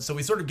pilot. So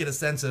we sort of get a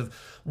sense of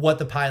what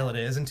the pilot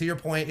is. And to your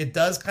point, it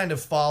does kind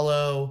of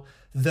follow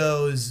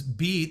those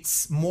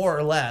beats more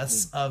or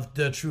less of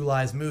the True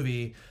Lies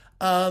movie.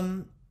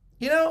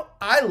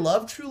 I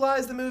love True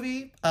Lies, the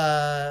movie.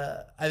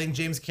 I think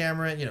James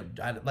Cameron,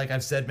 like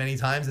I've said many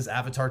times, as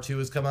Avatar 2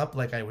 has come up,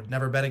 like I would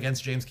never bet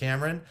against James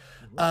Cameron.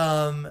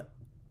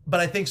 But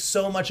I think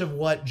so much of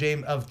what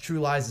True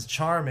Lies'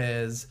 charm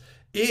is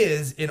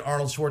in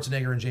Arnold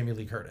Schwarzenegger and Jamie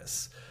Lee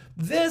Curtis.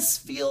 This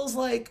feels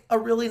like a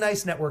really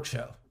nice network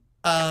show.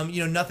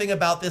 Nothing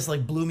about this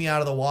like blew me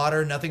out of the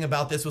water. Nothing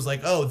about this was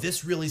like, oh,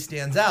 this really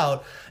stands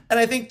out. And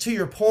I think to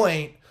your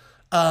point,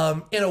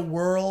 in a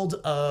world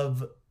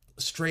of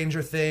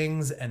Stranger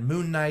Things and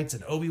Moon Knights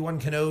and Obi-Wan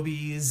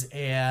Kenobis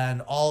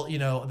and all,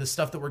 the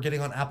stuff that we're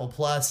getting on Apple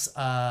Plus,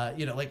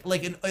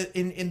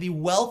 in the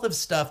wealth of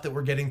stuff that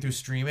we're getting through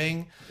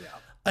streaming,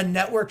 a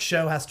network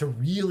show has to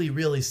really,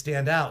 really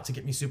stand out to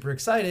get me super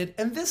excited.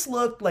 And this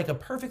looked like a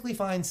perfectly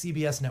fine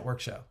CBS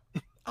network show.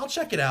 I'll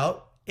check it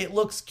out. It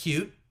looks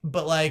cute,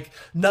 but like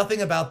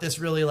nothing about this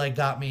really like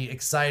got me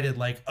excited.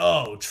 Like,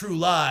 oh, True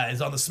Lies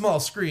on the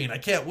small screen. I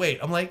can't wait.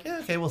 I'm like,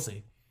 yeah, okay, we'll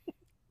see.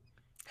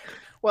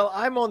 Well,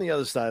 I'm on the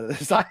other side of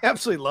this. I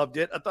absolutely loved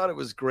it. I thought it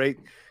was great.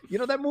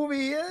 That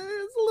movie is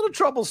a little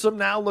troublesome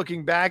now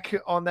looking back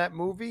on that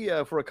movie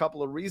for a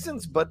couple of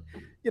reasons. But,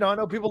 I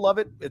know people love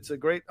it. It's a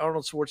great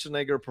Arnold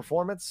Schwarzenegger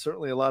performance.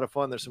 Certainly a lot of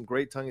fun. There's some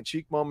great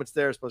tongue-in-cheek moments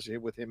there, especially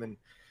with him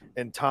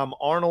and Tom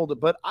Arnold.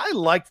 But I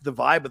liked the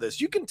vibe of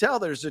this. You can tell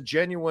there's a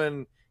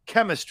genuine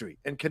chemistry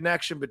and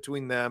connection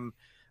between them.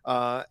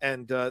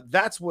 And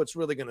that's what's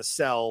really going to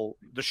sell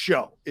the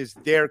show is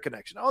their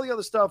connection. All the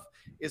other stuff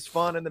is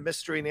fun and the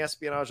mystery and the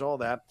espionage, all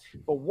that.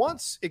 But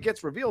once it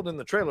gets revealed in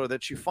the trailer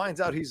that she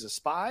finds out he's a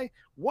spy,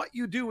 what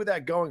you do with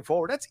that going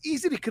forward, that's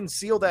easy to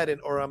conceal that in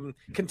or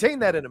contain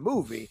that in a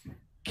movie.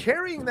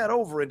 Carrying that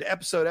over into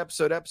episode,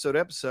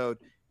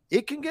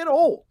 it can get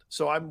old.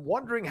 So I'm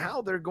wondering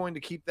how they're going to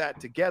keep that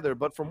together.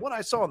 But from what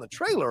I saw in the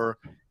trailer,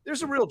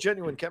 there's a real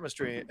genuine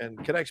chemistry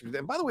and connection.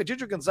 And by the way,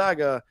 Ginger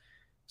Gonzaga,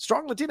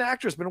 strong Latina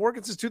actress, been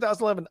working since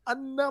 2011, a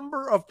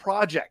number of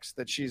projects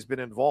that she's been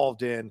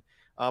involved in.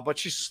 But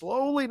she's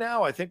slowly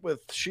now, I think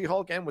with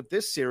She-Hulk and with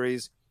this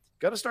series,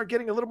 going to start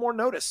getting a little more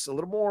notice, a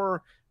little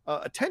more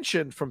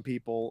attention from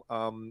people.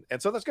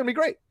 And so that's going to be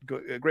great.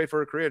 Great for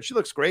her career. And she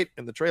looks great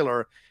in the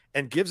trailer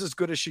and gives as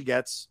good as she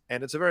gets.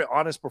 And it's a very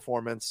honest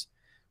performance,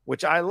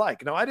 which I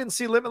like. Now, I didn't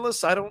see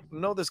Limitless. I don't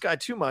know this guy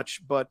too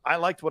much, but I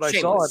liked what I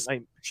saw.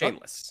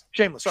 Shameless.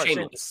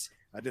 Shameless.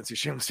 I didn't see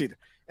Shameless either.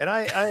 And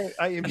I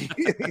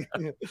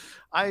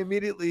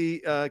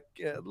immediately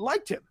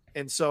liked him.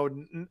 And so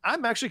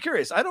I'm actually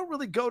curious. I don't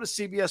really go to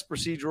CBS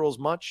procedurals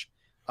much.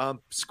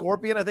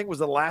 Scorpion, I think, was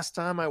the last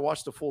time I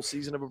watched a full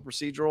season of a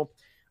procedural.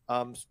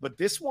 But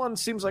this one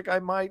seems like I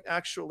might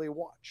actually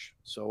watch.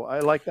 So I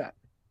like that.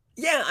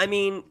 Yeah, I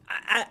mean,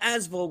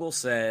 as Vogel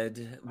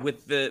said,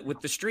 with the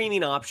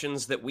streaming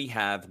options that we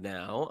have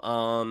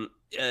now,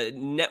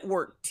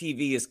 network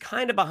TV is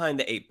kind of behind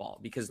the eight ball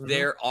because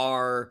there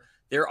are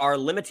there are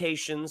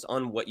limitations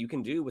on what you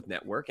can do with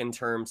network in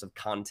terms of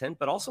content,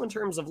 but also in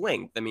terms of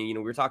length. I mean,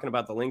 we were talking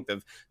about the length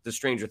of the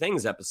Stranger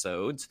Things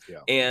episodes,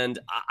 and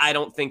I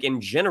don't think in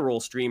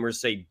general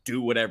streamers say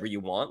do whatever you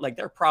want. Like,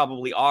 there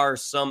probably are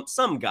some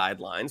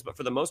guidelines, but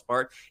for the most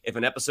part, if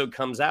an episode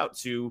comes out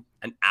to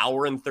an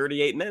hour and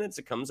 38 minutes,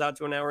 it comes out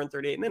to an hour and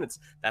 38 minutes.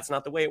 That's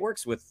not the way it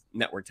works with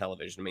network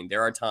television. I mean,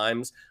 there are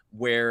times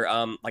where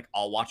like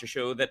I'll watch a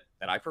show that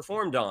I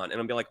performed on and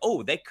I'll be like,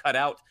 oh, they cut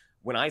out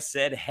when I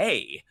said,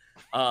 hey,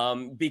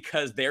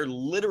 because they're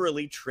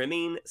literally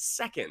trimming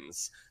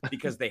seconds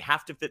because they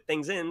have to fit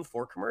things in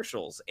for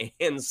commercials.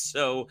 And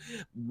so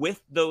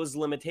with those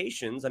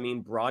limitations, I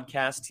mean,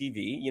 broadcast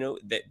TV,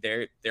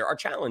 there are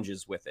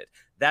challenges with it.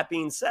 That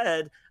being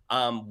said,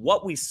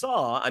 what we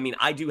saw, I mean,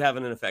 I do have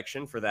an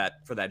affection for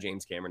that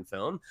James Cameron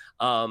film.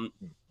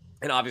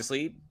 And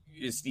obviously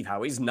Steve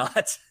Howie's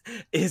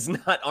is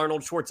not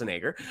Arnold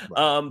Schwarzenegger.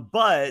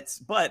 Right.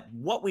 But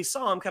what we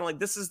saw, I'm kind of like,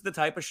 this is the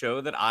type of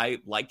show that I,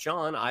 like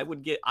John, I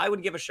would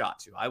give a shot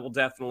to. I will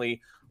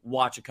definitely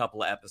watch a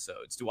couple of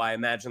episodes. Do I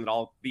imagine that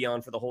I'll be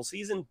on for the whole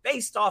season?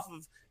 Based off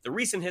of the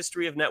recent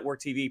history of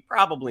network TV,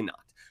 probably not.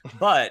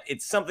 But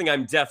it's something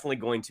I'm definitely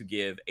going to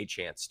give a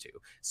chance to.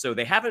 So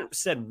they haven't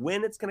said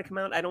when it's going to come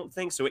out, I don't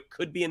think. So it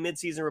could be a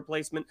mid-season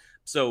replacement.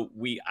 So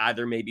we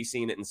either may be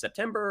seeing it in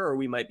September or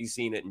we might be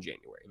seeing it in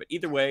January. But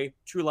either way,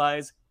 True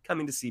Lies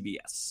coming to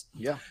CBS.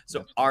 Yeah.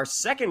 So our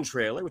second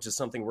trailer, which is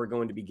something we're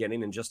going to be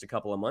getting in just a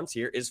couple of months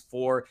here, is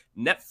for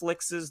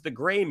Netflix's The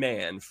Gray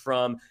Man,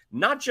 from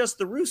not just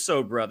the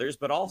Russo brothers,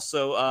 but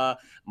also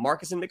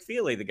Marcus and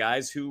McFeely, the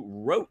guys who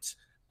wrote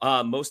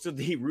most of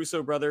the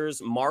Russo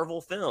brothers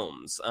Marvel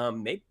films,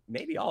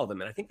 maybe all of them.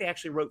 And I think they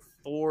actually wrote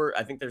Thor.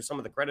 I think there's some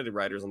of the credited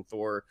writers on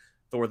Thor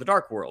the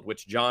Dark World,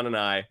 which John and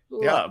I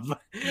love.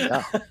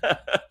 Yeah.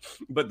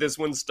 But this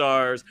one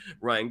stars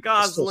Ryan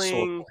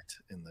Gosling.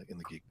 In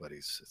the Geek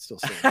Buddies. It's still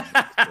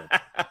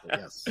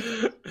yes.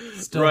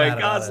 Still Ryan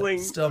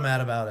Gosling. Still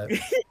mad about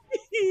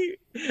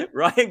it.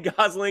 Ryan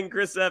Gosling,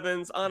 Chris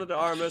Evans, Ana de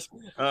Armas,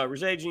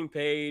 Regé-Jean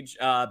Page,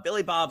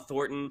 Billy Bob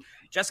Thornton,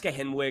 Jessica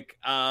Henwick.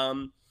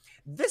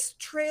 This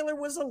trailer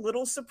was a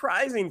little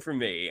surprising for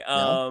me.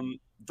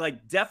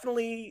 Like,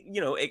 definitely,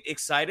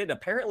 excited.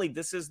 Apparently,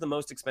 this is the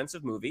most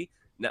expensive movie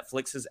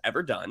Netflix has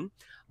ever done.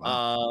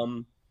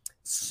 Wow.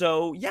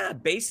 So yeah,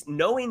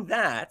 knowing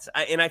that,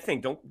 and I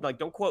think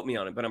don't quote me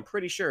on it, but I'm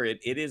pretty sure it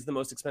is the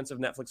most expensive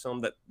Netflix film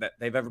that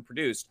they've ever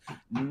produced.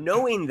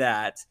 Knowing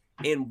that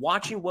and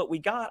watching what we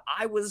got,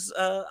 I was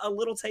a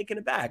little taken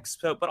aback.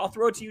 So, but I'll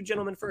throw it to you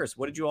gentlemen first.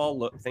 What did you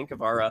all think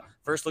of our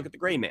first look at The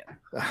Gray Man?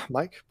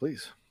 Mike,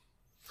 please.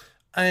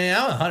 I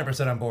am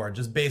 100% on board,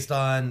 just based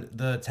on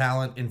the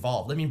talent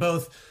involved. I mean,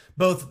 both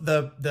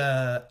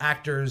the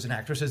actors and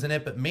actresses in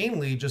it, but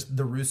mainly just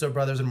the Russo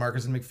brothers and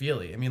Marcus and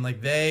McFeely. I mean,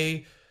 like,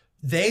 they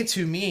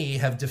to me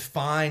have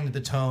defined the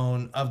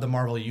tone of the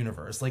Marvel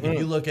universe. Like, if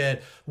you look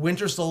at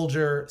Winter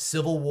Soldier,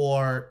 Civil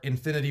War,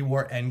 Infinity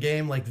War,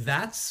 Endgame, like,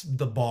 that's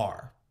the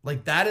bar.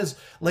 Like, that is,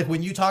 like,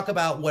 when you talk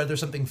about whether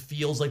something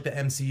feels like the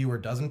MCU or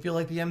doesn't feel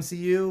like the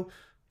MCU,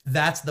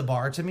 that's the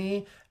bar to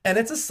me. And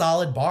it's a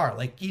solid bar.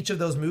 Like, each of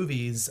those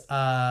movies,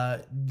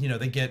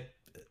 they get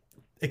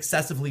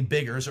excessively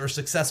bigger or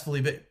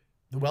successfully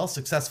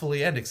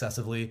and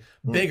excessively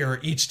bigger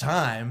each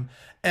time.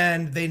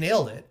 And they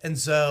nailed it. And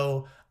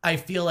so I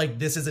feel like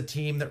this is a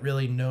team that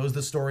really knows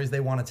the stories they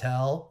want to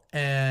tell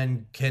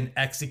and can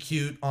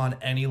execute on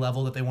any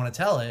level that they want to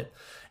tell it.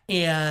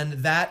 And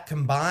that,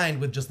 combined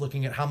with just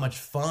looking at how much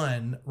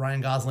fun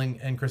Ryan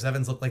Gosling and Chris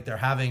Evans look like they're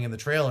having in the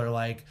trailer,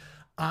 like,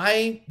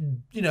 I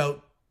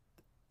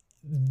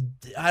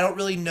don't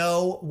really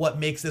know what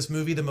makes this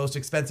movie the most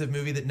expensive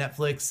movie that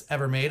Netflix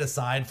ever made,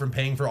 aside from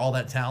paying for all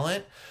that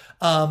talent.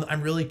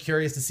 I'm really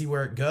curious to see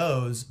where it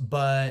goes,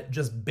 but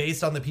just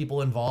based on the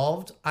people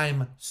involved,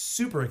 I'm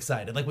super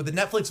excited. Like, with the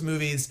Netflix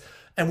movies,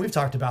 and we've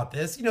talked about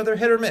this, they're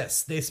hit or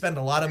miss. They spend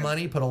a lot of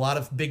money, put a lot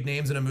of big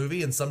names in a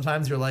movie, and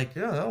sometimes you're like,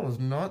 yeah, that was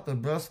not the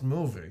best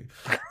movie.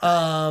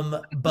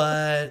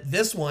 But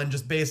this one,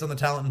 just based on the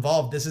talent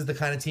involved, this is the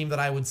kind of team that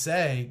I would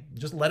say,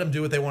 just let them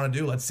do what they want to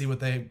do. Let's see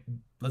what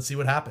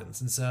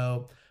happens. And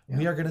so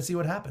we are going to see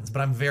what happens,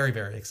 but I'm very,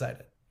 very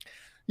excited.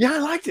 Yeah, I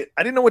liked it.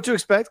 I didn't know what to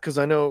expect because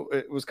I know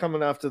it was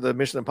coming after the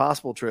Mission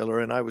Impossible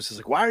trailer, and I was just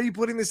like, why are you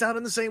putting this out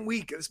in the same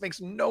week? This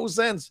makes no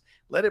sense.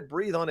 Let it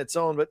breathe on its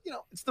own. But,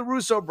 it's the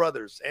Russo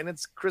brothers, and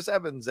it's Chris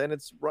Evans, and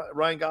it's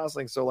Ryan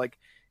Gosling. So, like,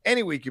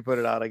 any week you put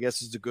it out, I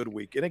guess, is a good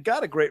week. And it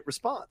got a great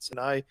response, and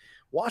I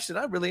watched it.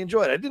 I really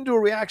enjoyed it. I didn't do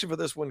a reaction for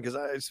this one because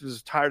I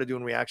was tired of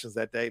doing reactions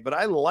that day, but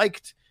I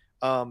liked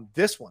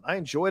this one. I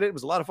enjoyed it. It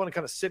was a lot of fun to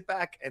kind of sit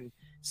back and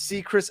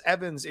see Chris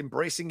Evans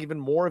embracing even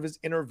more of his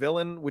inner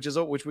villain, which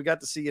we got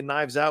to see in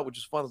Knives Out, which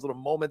is fun. Those little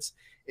moments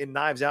in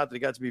Knives Out that he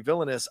got to be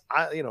villainous.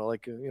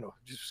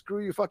 Just screw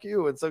you, fuck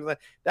you, and stuff like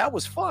that. That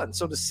was fun.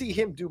 So to see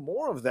him do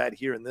more of that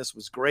here in this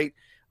was great.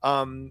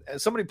 And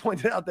somebody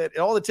pointed out that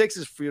all it takes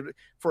is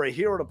for a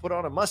hero to put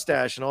on a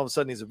mustache, and all of a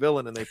sudden he's a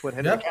villain, and they put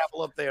Henry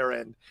Cavill up there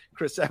and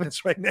Chris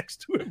Evans right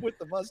next to him with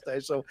the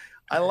mustache. So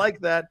I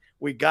like that.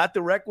 We got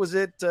the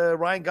requisite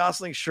Ryan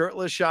Gosling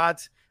shirtless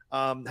shot.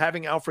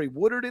 Having Alfred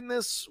Woodard in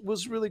this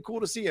was really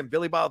cool to see, and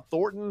Billy Bob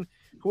Thornton,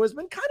 who has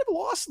been kind of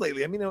lost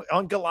lately. I mean,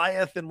 on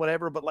Goliath and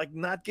whatever, but like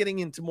not getting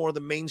into more of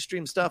the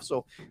mainstream stuff.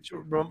 So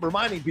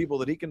reminding people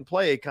that he can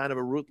play kind of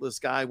a ruthless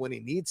guy when he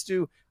needs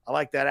to. I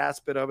like that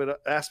aspect of it.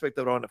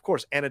 And of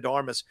course, Anna de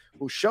Armas,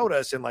 who showed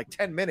us in like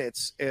 10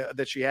 minutes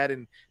that she had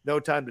in No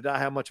Time to Die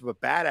how much of a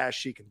badass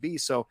she can be.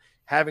 So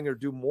having her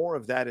do more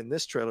of that in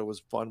this trailer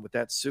was fun with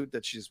that suit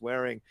that she's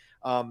wearing.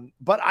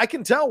 But I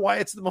can tell why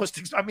it's the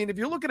most. I mean, if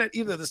you're looking at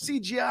either the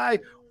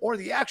CGI or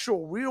the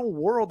actual real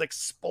world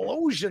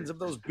explosions of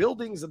those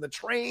buildings and the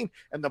train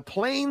and the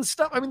plane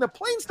stuff, I mean, the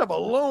plane stuff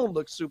alone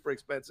looks super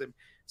expensive.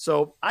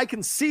 So I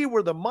can see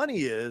where the money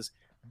is.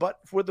 But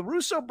for the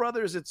Russo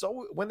brothers, it's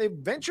always, when they've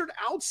ventured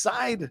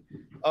outside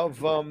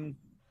of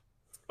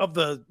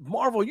the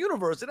Marvel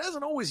universe, it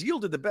hasn't always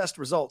yielded the best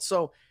results.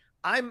 So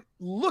I'm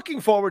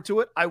looking forward to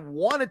it. I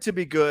want it to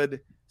be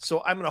good.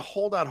 So I'm going to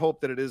hold out hope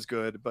that it is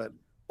good. But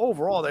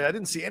overall, I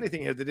didn't see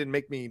anything here that didn't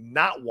make me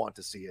not want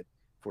to see it,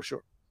 for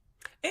sure.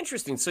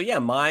 Interesting. So yeah,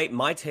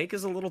 my take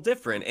is a little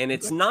different, and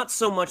it's not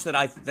so much that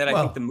I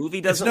think the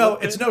movie doesn't.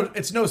 It's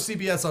no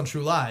CBS on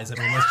True Lies. I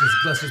mean, let's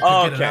just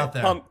get it out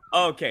there.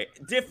 Okay,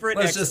 different.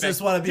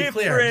 Just want to be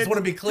clear. Just want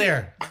to be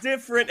clear.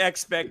 Different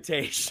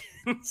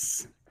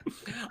expectations.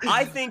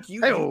 I think you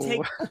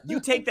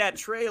take that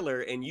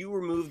trailer and you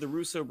remove the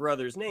Russo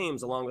brothers'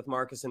 names along with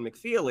Marcus and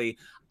McFeely.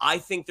 I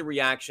think the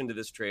reaction to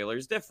this trailer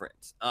is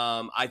different.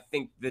 I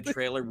think the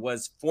trailer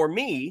was, for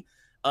me,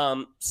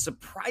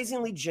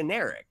 surprisingly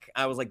generic.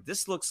 I was like,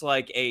 this looks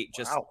like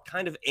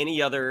kind of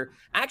any other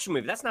action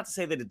movie. That's not to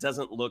say that it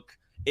doesn't look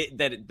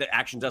the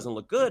action doesn't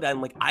look good.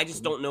 I'm like, I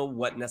just don't know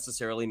what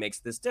necessarily makes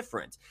this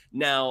different.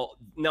 Now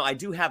I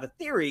do have a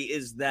theory,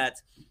 is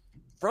that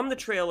from the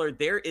trailer,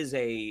 there is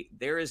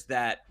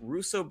that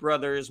Russo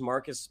brothers,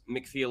 Marcus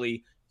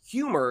McFeely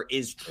humor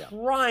is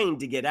trying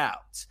to get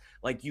out.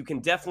 Like, you can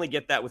definitely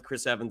get that with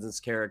Chris Evans'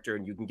 character,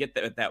 and you can get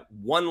that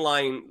one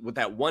line with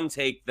that one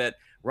take that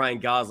Ryan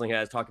Gosling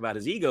has talked about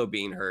his ego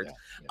being hurt.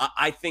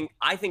 I think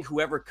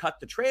whoever cut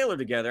the trailer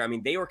together, I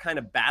mean, they were kind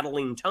of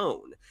battling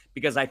tone,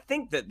 because I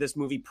think that this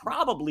movie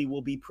probably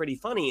will be pretty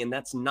funny, and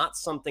that's not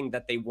something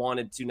that they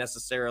wanted to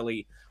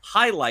necessarily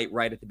highlight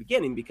right at the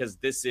beginning, because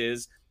this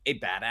is a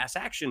badass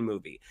action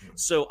movie.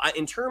 So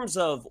in terms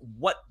of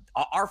what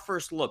our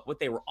first look, what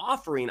they were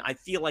offering, I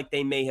feel like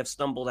they may have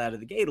stumbled out of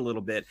the gate a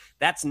little bit.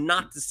 That's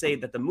not to say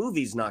that the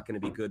movie's not going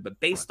to be good, but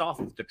based off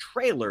of the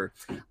trailer,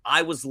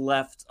 I was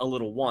left a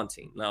little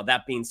wanting. Now,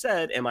 that being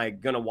said, am I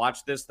going to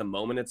watch this the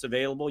moment it's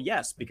available?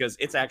 Yes, because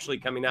it's actually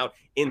coming out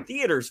in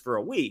theaters for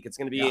a week. It's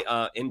going to be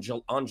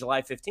on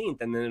July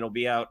 15th, and then it'll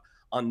be out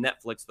on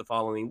Netflix the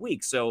following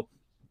week. So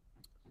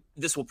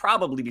this will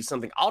probably be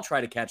something I'll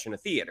try to catch in a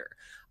theater.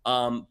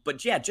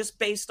 But yeah, just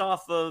based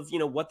off of,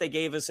 what they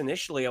gave us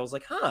initially, I was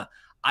like,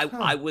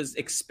 I was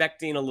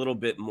expecting a little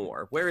bit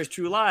more. Whereas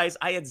True Lies,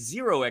 I had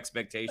zero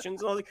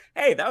expectations. And I was like,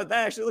 hey, that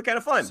actually looked kind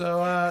of fun.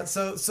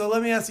 So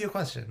let me ask you a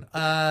question.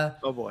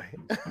 Oh boy.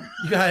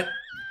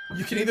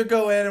 You can either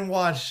go in and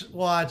watch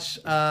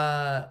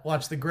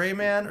The Gray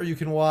Man, or you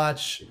can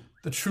watch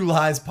the True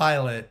Lies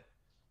pilot.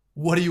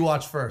 What do you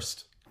watch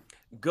first?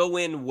 Go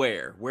in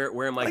where?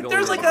 Where am I going?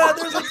 There's like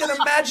an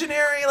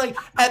imaginary, like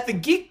at the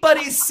Geek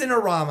Buddies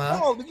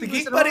Cinerama. The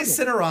Geek Buddies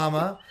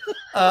Cinerama.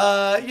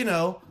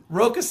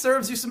 Roka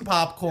serves you some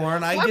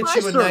popcorn. I get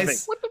you a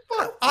nice. What the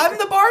fuck? I'm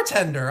the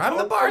bartender.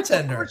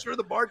 Of course you're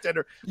the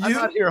bartender. I'm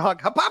not here.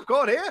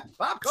 Popcorn here.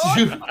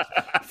 Popcorn.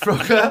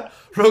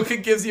 Roka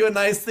gives you a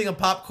nice thing of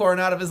popcorn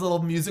out of his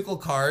little musical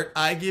cart.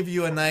 I give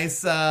you a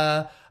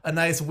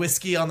nice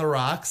whiskey on the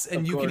rocks,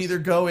 and you can either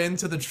go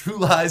into the True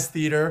Lies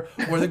theater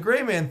or the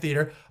Gray Man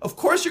theater. Of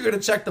course, you're going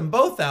to check them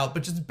both out,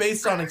 but just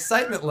based on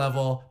excitement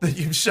level that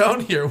you've shown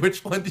here,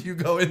 which one do you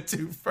go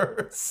into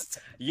first?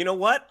 You know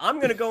what? I'm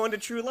going to go into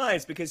True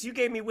Lies, because you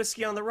gave me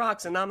whiskey on the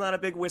rocks, and I'm not a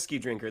big whiskey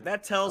drinker.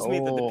 That tells me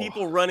that the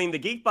people running the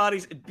Geek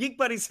Buddies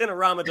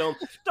Cinerama Dome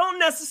don't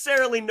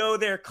necessarily know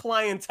their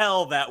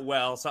clientele that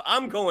well, so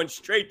I'm going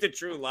straight to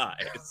True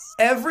Lies.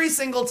 Every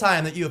single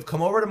time that you have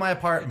come over to my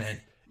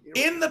apartment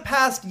in the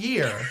past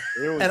year,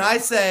 and I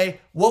say,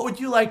 what would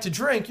you like to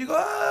drink? You go,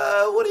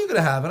 what are you going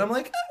to have? And I'm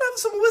like, I'm have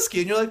some whiskey.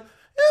 And you're like,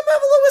 yeah, I'm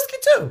have a little whiskey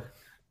too.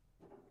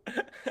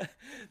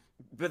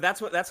 But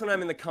that's when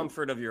I'm in the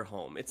comfort of your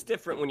home. It's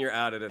different when you're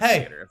out at a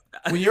theater.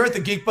 When you're at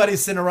the Geek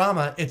Buddies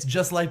Cinerama, it's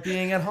just like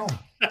being at home.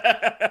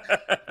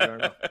 Fair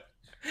enough.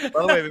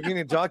 By the way, I've been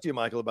meaning to talk to you,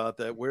 Michael, about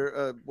that.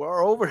 Where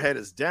our overhead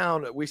is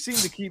down. We seem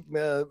to keep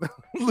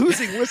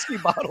losing whiskey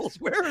bottles.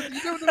 Where are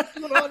you doing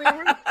on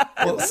here?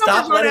 Well, The stop numbers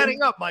aren't letting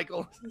adding up,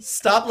 Michael.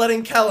 stop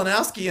letting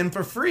Kalinowski in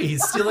for free.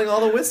 He's stealing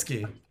all the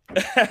whiskey.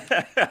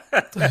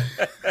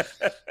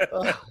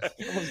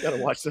 Someone's got to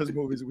watch those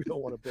movies we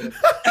don't want to put.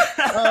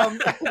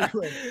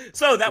 Anyway.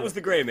 So that was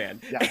The Gray Man.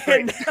 Yeah,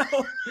 and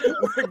now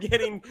we're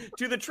getting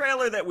to the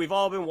trailer that we've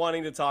all been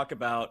wanting to talk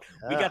about.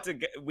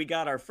 We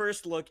got our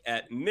first look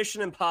at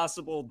Mission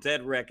Impossible: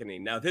 Dead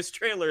Reckoning. Now, this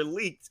trailer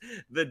leaked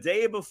the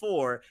day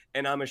before,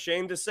 and I'm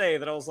ashamed to say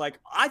that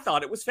I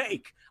thought it was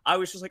fake. I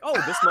was just like, oh,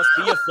 this must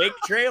be a fake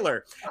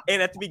trailer.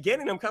 And at the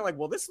beginning, I'm kind of like,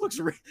 well, this looks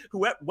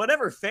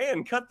whatever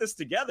fan cut this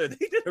together, they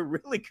did a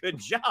really good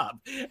job.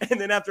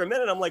 And then after a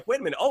minute, I'm like, wait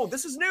a minute. Oh,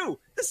 this is new.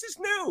 This is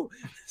new.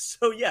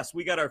 So yes,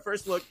 we got our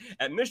first look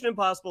at Mission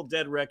Impossible: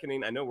 Dead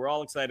Reckoning. I know we're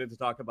all excited to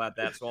talk about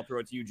that, so I'll throw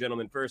it to you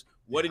gentlemen first.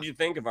 What did you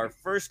think of our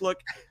first look?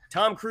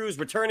 Tom Cruise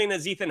returning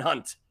as Ethan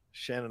Hunt.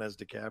 Shannon as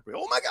DiCaprio.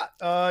 Oh my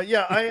God.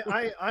 Yeah,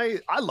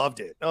 I loved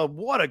it.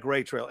 What a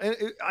great trailer. And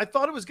I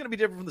thought it was going to be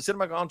different from the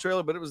CinemaCon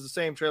trailer, but it was the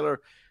same trailer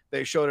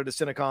they showed at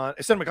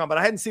CinemaCon, but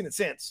I hadn't seen it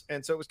since.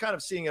 And so it was kind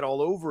of seeing it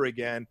all over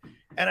again.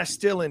 And I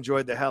still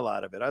enjoyed the hell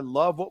out of it. I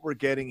love what we're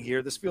getting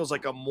here. This feels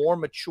like a more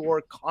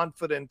mature,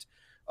 confident,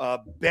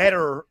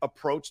 better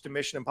approach to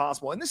Mission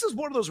Impossible. And this is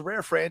one of those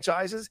rare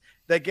franchises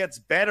that gets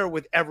better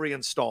with every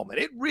installment.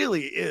 It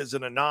really is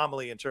an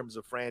anomaly in terms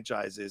of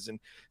franchises. And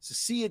to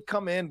see it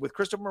come in with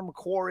Christopher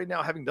McQuarrie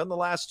now having done the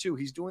last two,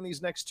 he's doing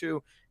these next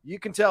two, you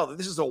can tell that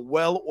this is a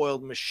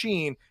well-oiled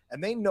machine,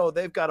 and they know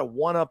they've got to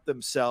one-up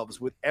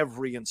themselves with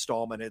every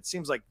installment. It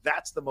seems like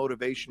that's the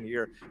motivation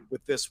here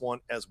with this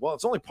one as well.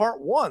 It's only part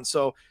one,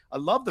 so I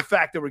love the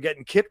fact that we're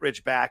getting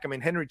Kittredge back. I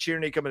mean, Henry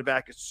Tierney coming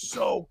back is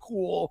so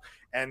cool,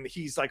 and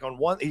he's like on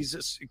one, he's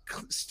just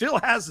still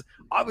has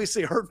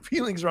obviously hurt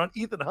feelings around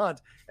Ethan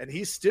Hunt, and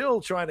he's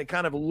still trying to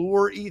kind of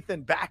lure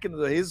Ethan back into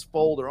his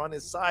fold or on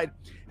his side.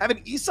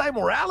 Having Isai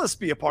Morales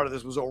be a part of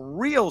this was a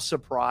real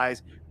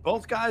surprise.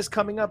 Both guys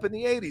coming up in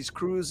the 80s,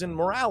 Cruz and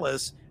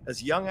Morales,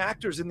 as young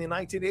actors in the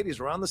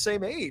 1980s, around the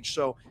same age.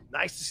 So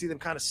nice to see them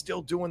kind of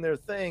still doing their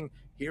thing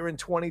here in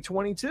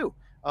 2022.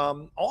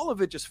 All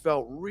of it just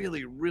felt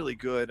really, really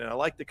good. And I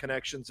like the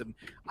connections. And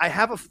I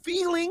have a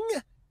feeling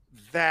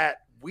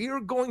that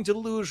we're going to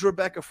lose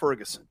Rebecca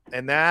Ferguson.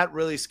 And that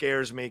really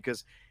scares me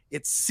because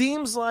it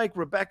seems like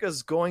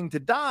Rebecca's going to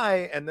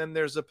die. And then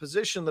there's a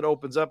position that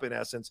opens up in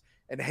essence.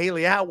 And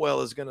Haley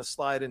Atwell is going to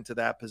slide into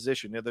that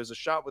position. You know, there's a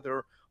shot with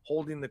her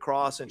holding the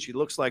cross and she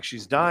looks like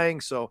she's dying.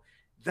 So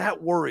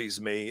that worries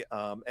me.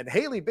 And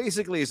Haley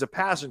basically is a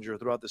passenger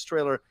throughout this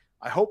trailer.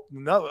 I hope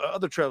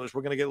other trailers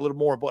we're going to get a little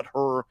more of what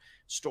her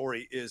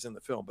story is in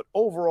the film. But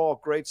overall,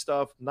 great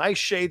stuff. Nice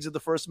shades of the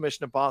first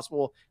Mission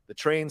Impossible, the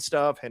train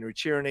stuff, Henry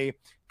Tierney, a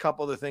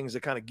couple other things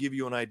that kind of give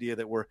you an idea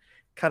that we're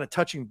kind of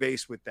touching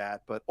base with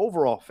that. But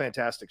overall,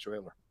 fantastic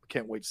trailer.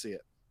 Can't wait to see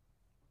it.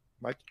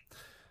 Mike?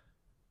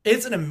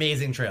 It's an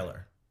amazing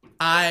trailer.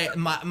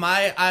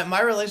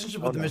 My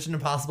relationship with the Mission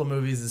Impossible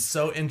movies is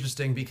so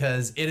interesting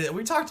because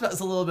we talked about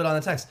this a little bit on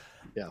the text.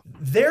 Yeah.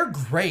 They're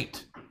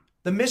great.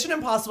 The Mission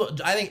Impossible,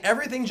 I think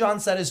everything John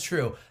said is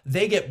true.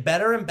 They get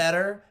better and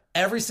better.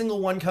 Every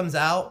single one comes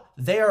out.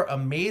 They are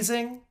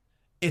amazing.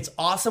 It's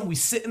awesome. We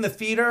sit in the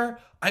theater.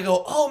 I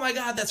go, oh my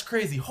God, that's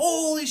crazy.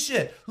 Holy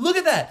shit. Look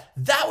at that.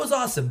 That was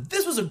awesome.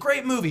 This was a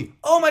great movie.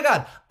 Oh my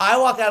God. I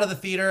walk out of the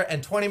theater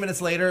and 20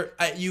 minutes later,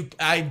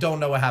 I don't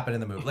know what happened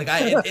in the movie. Like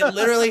it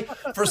literally,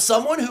 for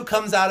someone who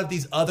comes out of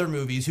these other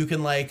movies who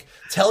can like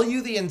tell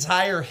you the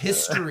entire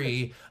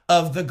history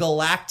of the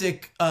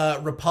Galactic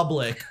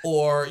Republic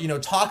or, you know,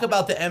 talk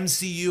about the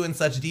MCU in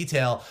such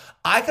detail,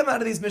 I come out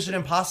of these Mission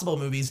Impossible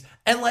movies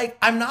and like,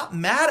 I'm not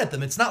mad at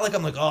them. It's not like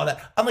I'm like, oh,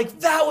 I'm like,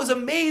 that was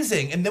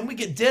amazing. And then we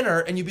get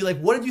dinner and you'd be like,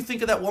 what did you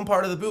think of that one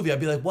part of the movie? I'd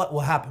be like, what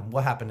happened?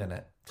 What happened in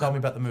it? Tell me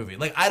about the movie.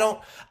 Like,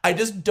 I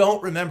just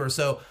don't remember.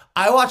 So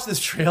I watched this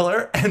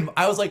trailer and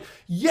I was like,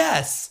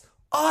 yes,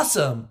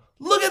 awesome.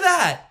 Look at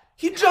that.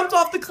 He jumped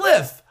off the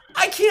cliff.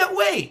 I can't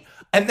wait.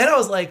 And then I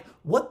was like,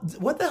 what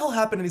the hell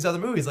happened in these other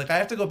movies? Like, I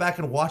have to go back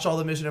and watch all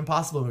the Mission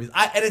Impossible movies.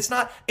 And it's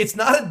not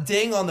a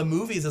ding on the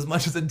movies as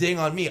much as a ding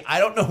on me. I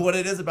don't know what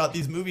it is about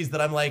these movies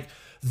that I'm like,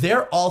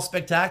 they're all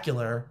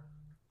spectacular.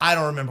 I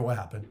don't remember what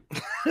happened.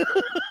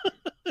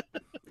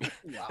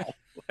 Wow.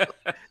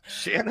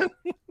 Shannon?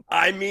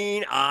 I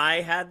mean,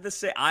 I have the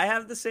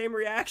same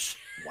reaction.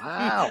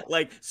 Wow.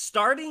 Like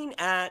starting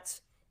at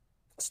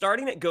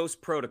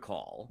Ghost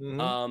Protocol,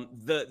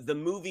 the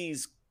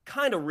movies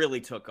kind of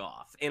really took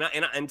off,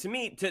 and to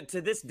me,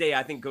 to this day,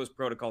 I think Ghost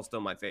Protocol is still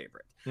my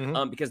favorite,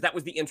 because that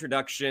was the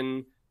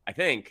introduction, I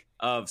think,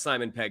 of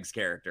Simon Pegg's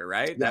character,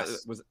 right?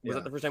 Yes. Was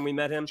that the first time we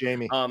met him?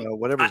 Jamie,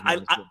 whatever his name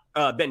is.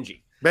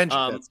 Benji.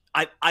 Benji.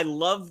 I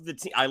love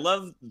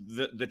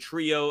the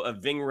trio of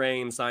Ving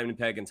Rhames, Simon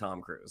Pegg, and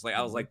Tom Cruise. Like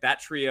I was like, that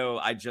trio,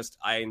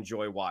 I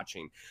enjoy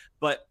watching.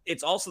 But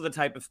it's also the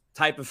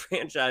type of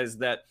franchise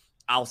that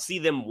I'll see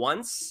them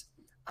once,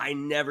 I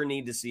never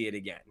need to see it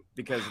again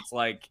because it's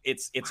like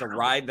it's a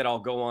ride that I'll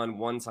go on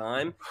one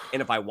time,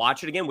 and if I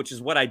watch it again, which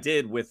is what I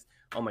did with,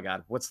 oh my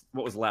God, what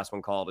was the last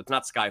one called? It's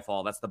not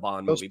Skyfall, that's the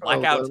Bond movie.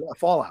 Blackout.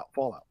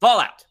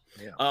 Fallout.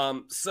 Yeah.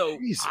 So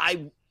Jesus.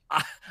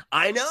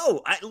 I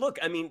know. Look,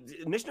 I mean,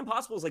 Mission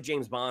Impossible is like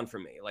James Bond for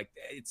me. Like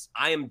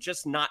I am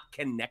just not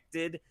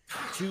connected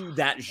to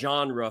that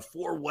genre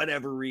for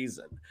whatever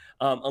reason,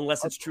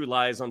 unless it's True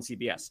Lies on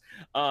CBS.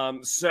 Well,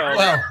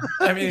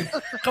 I mean,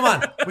 come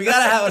on, we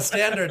gotta have a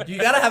standard. You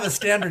gotta have a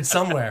standard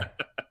somewhere.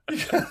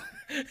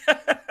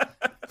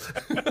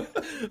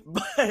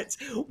 But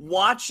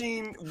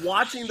watching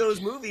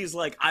those movies,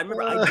 like I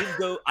remember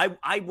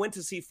I went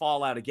to see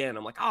Fallout again.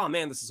 I'm like, oh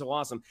man, this is so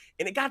awesome.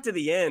 And it got to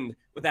the end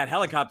with that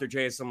helicopter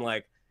chase. I'm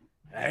like,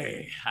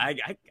 hey, I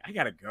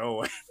gotta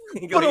go.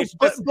 But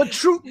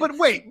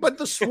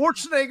the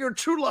Schwarzenegger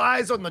True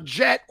Lies on the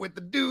jet with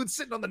the dude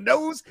sitting on the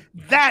nose,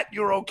 that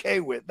you're okay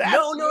with.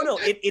 No.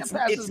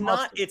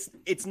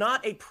 It's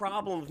not a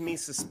problem of me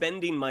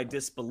suspending my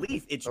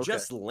disbelief. It's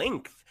just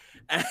length.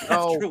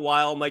 After a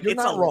while, I'm like,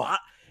 it's a lot.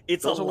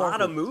 It's a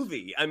lot of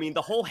movie. I mean,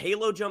 the whole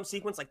Halo jump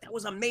sequence, like that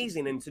was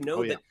amazing. And to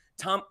know that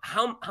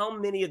how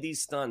many of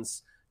these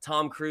stunts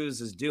Tom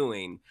Cruise is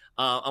doing,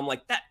 I'm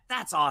like,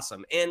 that's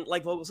awesome. And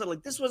like Vogel said,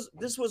 like this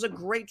was a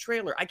great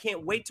trailer. I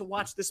can't wait to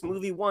watch this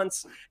movie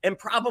once and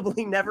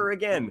probably never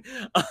again.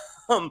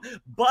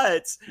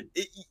 But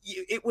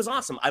it was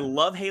awesome. I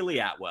love Haley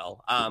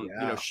Atwell. You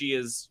know, she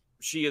is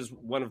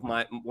one of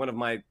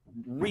my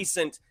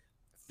recent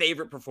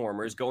favorite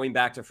performers going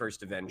back to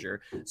First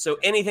Avenger. So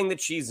anything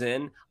that she's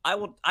in, I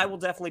will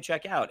definitely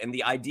check out. And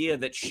the idea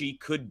that she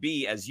could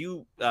be, as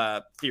you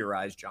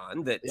theorized,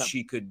 John, that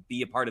she could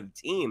be a part of the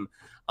team,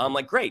 I'm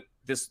like, great.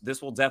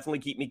 This will definitely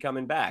keep me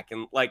coming back.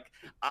 And like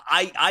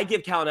I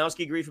give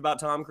Kalinowski grief about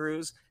Tom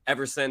Cruise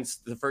ever since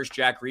the first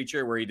Jack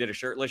Reacher where he did a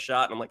shirtless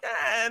shot, and I'm like,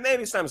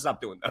 maybe it's time to stop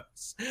doing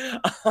those.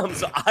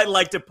 So I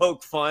like to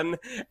poke fun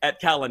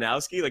at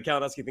Kalinowski. Like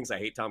Kalinowski thinks I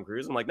hate Tom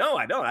Cruise. I'm like, no,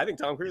 I don't. I think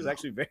Tom Cruise is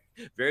actually very,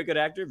 very good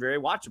actor, very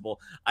watchable.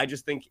 I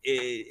just think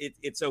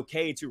it's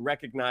okay to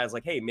recognize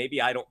like, hey,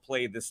 maybe I don't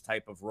play this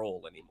type of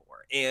role anymore.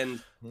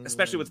 And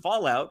especially with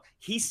Fallout,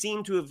 he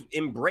seemed to have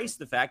embraced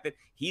the fact that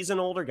he's an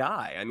older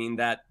guy. I mean,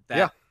 that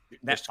fight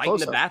in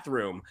the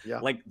bathroom,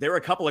 like there were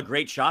a couple of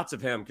great shots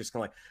of him just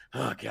kind of like,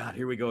 oh God,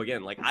 here we go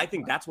again. Like, I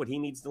think that's what he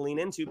needs to lean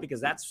into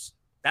because that's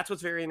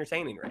what's very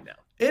entertaining right now.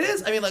 It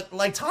is. I mean,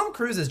 like Tom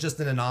Cruise is just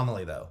an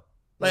anomaly though.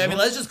 Like, I mean,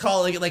 let's just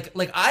call it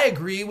like I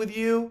agree with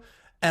you.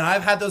 And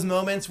I've had those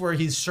moments where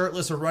he's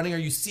shirtless or running, or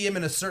you see him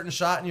in a certain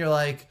shot and you're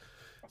like,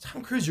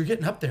 Tom Cruise, you're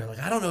getting up there. Like,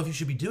 I don't know if you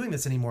should be doing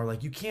this anymore.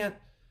 Like, you can't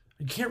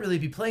really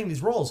be playing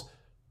these roles.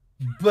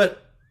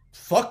 But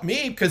fuck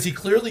me, because he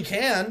clearly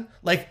can.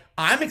 Like,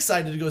 I'm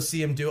excited to go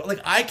see him do it. Like,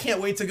 I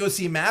can't wait to go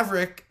see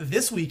Maverick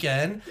this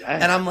weekend. Yeah.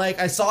 And I'm like,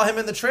 I saw him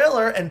in the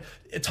trailer, and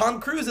Tom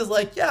Cruise is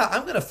like, yeah,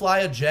 I'm going to fly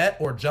a jet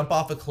or jump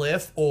off a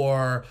cliff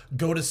or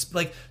go to,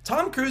 like,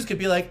 Tom Cruise could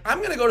be like, I'm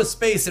going to go to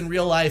space in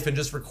real life and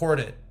just record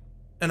it.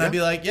 And I'd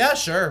be like, yeah,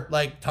 sure.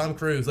 Like, Tom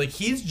Cruise, like,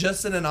 he's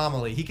just an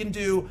anomaly. He can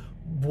do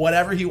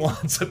whatever he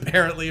wants,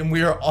 apparently, and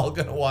we are all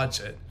going to watch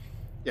it.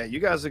 Yeah,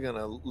 you guys are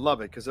gonna love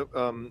it because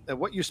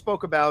what you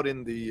spoke about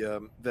in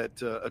the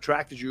that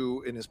attracted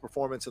you in his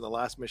performance in the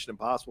last Mission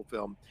Impossible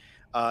film,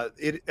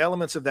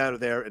 elements of that are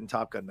there in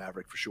Top Gun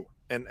Maverick for sure,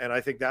 and I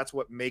think that's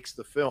what makes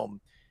the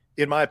film,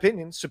 in my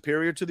opinion,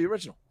 superior to the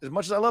original. As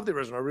much as I love the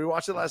original, I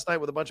rewatched it last night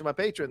with a bunch of my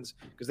patrons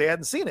because they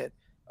hadn't seen it.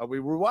 We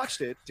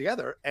rewatched it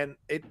together, and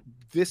it's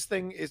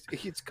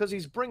because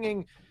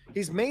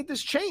he's made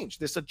this change,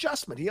 this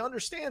adjustment. He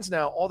understands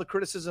now all the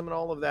criticism and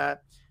all of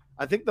that.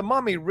 I think The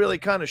Mummy really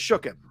kind of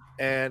shook him,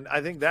 and I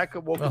think that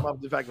could woke him up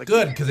to the fact, like,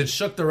 good, because it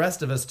shook the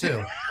rest of us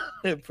too,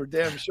 for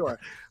damn sure.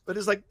 But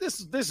it's like this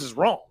is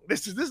wrong.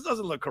 This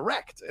doesn't look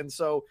correct, and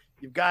so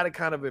you've got to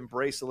kind of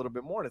embrace a little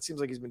bit more. And it seems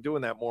like he's been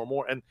doing that more and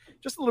more. And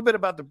just a little bit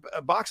about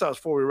the box office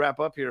before we wrap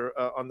up here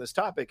on this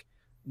topic.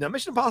 Now,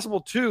 Mission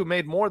Impossible 2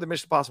 made more than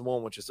Mission Impossible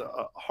 1, which is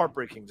a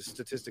heartbreaking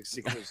statistics.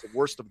 It's the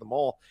worst of them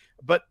all.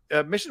 But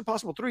Mission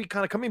Impossible 3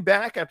 kind of coming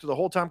back after the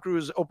whole Tom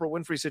Cruise, Oprah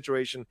Winfrey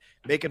situation,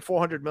 making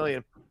 $400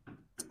 million.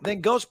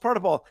 Then Ghost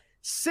Protocol,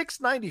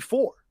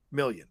 $694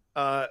 million.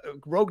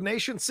 Rogue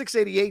Nation,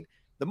 $688.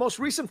 The most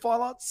recent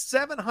Fallout,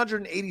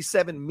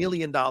 $787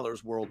 million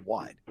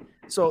worldwide.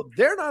 So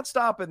they're not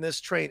stopping this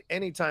train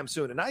anytime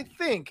soon. And I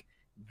think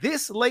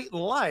this late in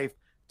life,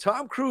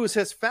 Tom Cruise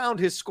has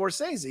found his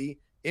Scorsese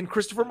in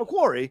Christopher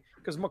McQuarrie,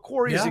 because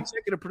McQuarrie is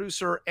executive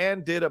producer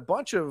and did a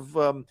bunch of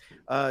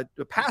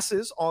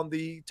passes on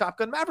the Top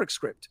Gun Maverick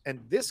script. And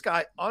this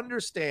guy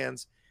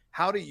understands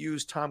how to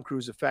use Tom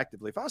Cruise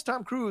effectively. If I was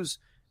Tom Cruise,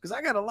 because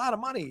I got a lot of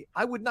money,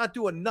 I would not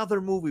do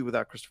another movie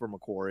without Christopher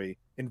McQuarrie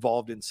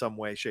involved in some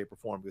way, shape, or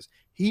form, because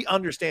he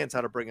understands how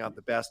to bring out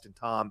the best in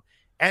Tom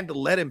and to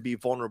let him be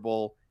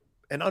vulnerable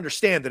and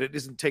understand that it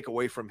doesn't take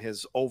away from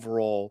his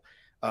overall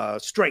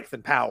strength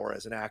and power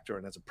as an actor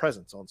and as a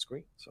presence on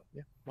screen. So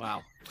yeah.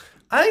 Wow.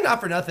 I think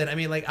not for nothing. I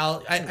mean, like,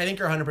 I think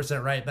you're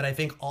 100% right, but I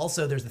think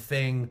also there's a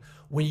thing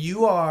when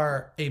you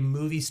are a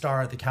movie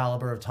star at the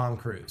caliber of Tom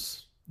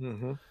Cruise,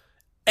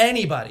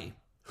 anybody,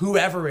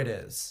 whoever it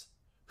is,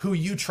 who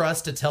you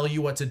trust to tell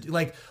you what to do.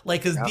 Like,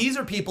 because these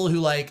are people who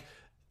like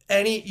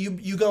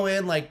you go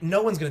in, like,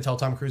 no one's going to tell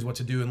Tom Cruise what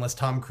to do unless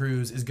Tom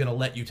Cruise is going to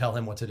let you tell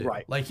him what to do.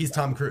 Right. Like, he's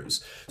Tom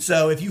Cruise.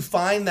 So if you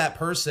find that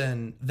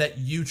person that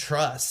you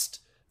trust,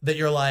 that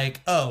you're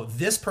like, oh,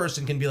 this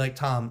person can be like,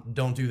 Tom,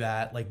 don't do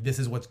that. Like, this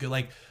is what's good.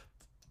 Like,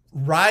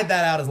 ride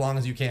that out as long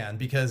as you can,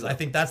 because I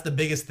think that's the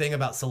biggest thing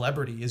about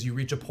celebrity is you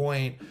reach a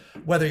point,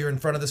 whether you're in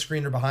front of the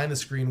screen or behind the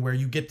screen, where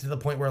you get to the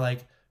point where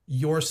like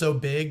you're so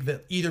big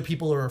that either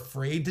people are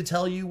afraid to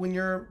tell you when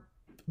you're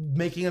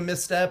making a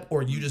misstep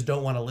or you just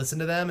don't want to listen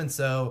to them. And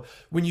so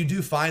when you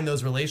do find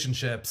those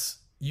relationships,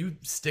 you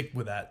stick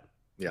with that.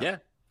 Yeah.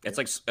 It's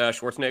like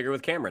Schwarzenegger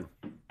with Cameron.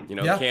 You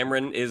know,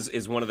 Cameron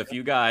is one of the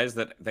few guys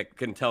that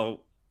can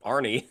tell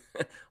Arnie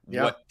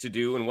what to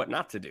do and what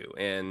not to do.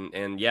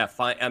 And yeah,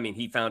 fine. I mean,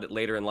 he found it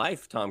later in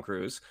life, Tom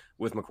Cruise,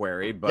 with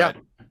McQuarrie, but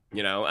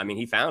you know, I mean,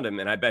 he found him,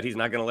 and I bet he's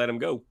not going to let him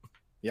go.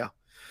 Yeah.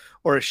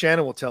 Or as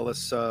Shannon will tell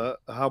us, how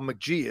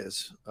McGee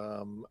is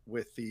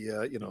with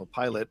the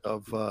pilot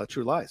of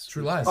True Lies.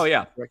 True Lies. Oh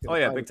yeah,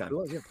 big time.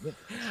 Yeah.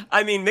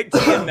 I mean,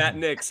 McGee and Matt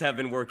Nix have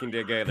been working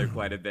together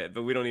quite a bit,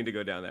 but we don't need to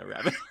go down that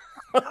rabbit.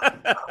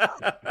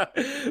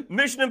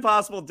 Mission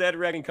Impossible: Dead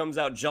Reckoning comes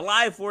out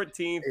July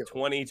 14th,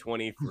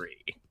 2023.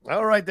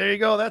 All right, there you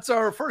go. That's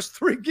our first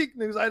 3 geek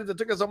news items. It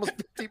took us almost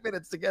 15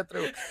 minutes to get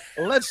through.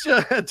 Let's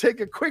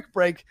take a quick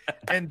break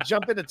and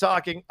jump into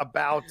talking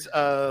about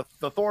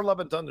the Thor: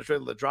 Love and Thunder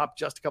trailer that dropped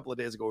just a couple of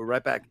days ago. We'll be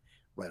right back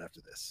right after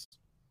this.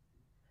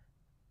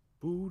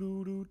 You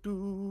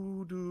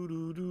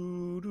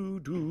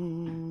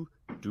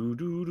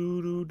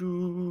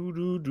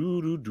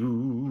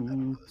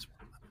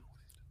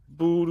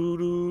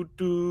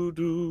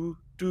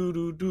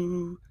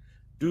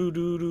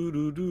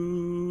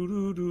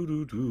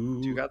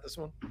got this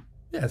one?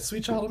 Yeah,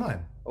 Sweet Child of Mine.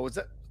 Oh, was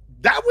that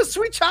was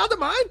Sweet Child of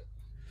Mine?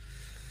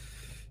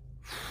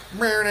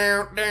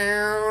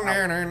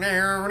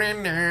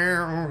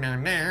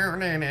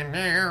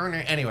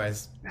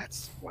 Anyways,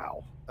 that's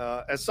wow.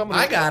 As someone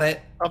I got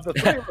it of the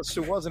 3 of us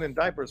who wasn't in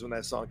diapers when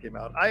that song came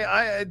out,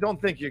 I don't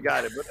think you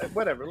got it, but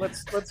whatever.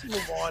 Let's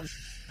move on.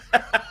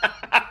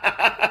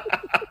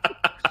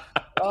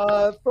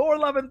 Thor: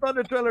 Love and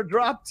Thunder trailer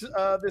dropped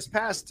this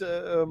past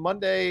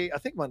Monday. I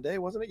think Monday,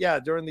 wasn't it? Yeah,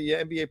 during the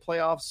NBA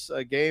playoffs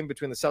game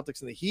between the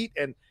Celtics and the Heat.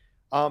 And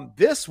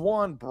this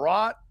one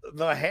brought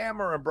the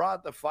hammer and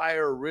brought the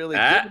fire, really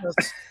giving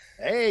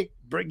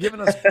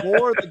us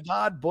Thor the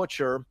God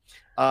Butcher.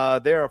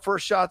 There are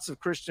first shots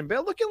of Christian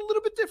Bale looking a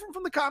little bit different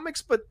from the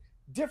comics, but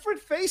different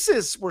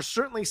faces were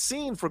certainly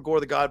seen for Gore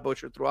the God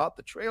Butcher throughout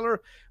the trailer. A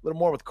little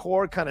more with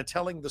Korg kind of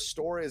telling the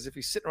story as if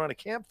he's sitting around a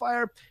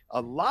campfire.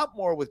 A lot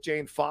more with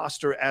Jane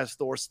Foster as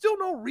Thor. Still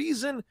no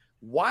reason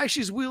why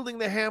she's wielding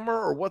the hammer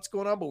or what's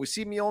going on, but we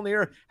see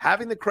Mjolnir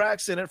having the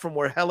cracks in it from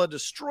where Hela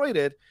destroyed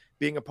it,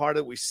 being a part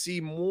of it. We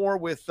see more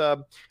with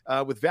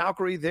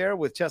Valkyrie there,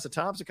 with Tessa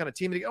Thompson kind of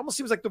teaming. It almost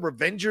seems like the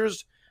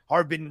Revengers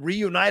are been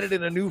reunited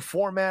in a new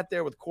format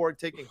there, with Korg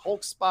taking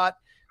Hulk's spot.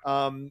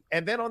 And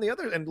then on the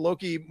other end,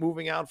 Loki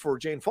moving out for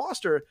Jane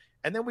Foster.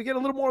 And then we get a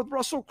little more with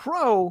Russell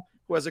Crowe,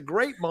 who has a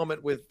great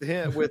moment with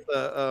him, with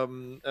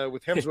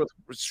Hemsworth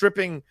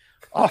stripping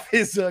off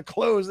his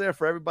clothes there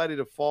for everybody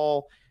to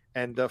fall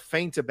and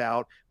faint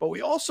about. But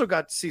we also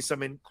got to see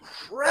some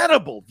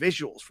incredible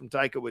visuals from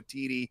Taika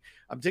Waititi.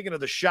 I'm thinking of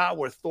the shot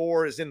where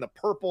Thor is in the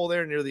purple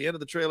there near the end of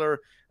the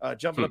trailer,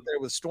 jumping up there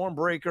with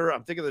Stormbreaker.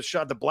 I'm thinking of the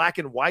shot, the black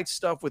and white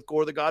stuff with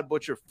Gore the God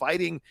Butcher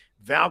fighting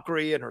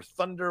Valkyrie and her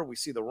thunder. We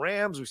see the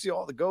rams, we see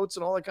all the goats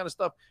and all that kind of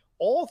stuff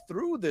all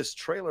through this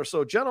trailer.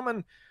 So,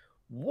 gentlemen,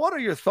 what are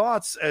your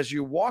thoughts as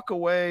you walk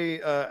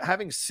away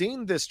having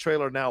seen this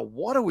trailer now?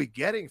 What are we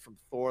getting from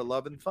Thor: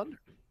 Love and Thunder?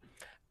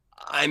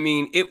 I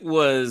mean, it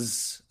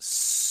was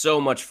so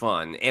much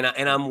fun. And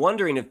I'm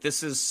wondering if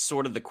this is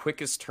sort of the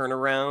quickest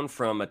turnaround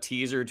from a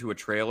teaser to a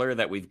trailer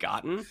that we've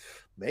gotten.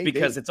 Maybe.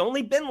 Because it's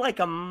only been like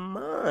a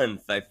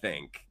month, I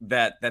think,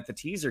 that the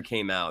teaser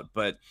came out.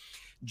 But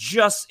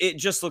it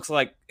just looks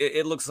like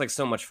it looks like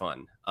so much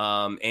fun.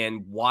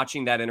 And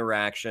watching that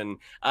interaction,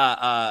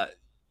 the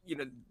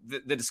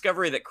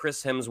discovery that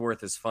Chris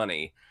Hemsworth is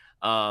funny.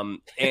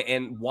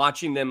 And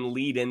watching them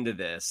lead into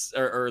this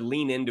or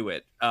lean into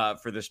it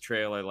for this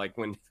trailer, like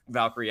when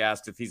Valkyrie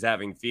asked if he's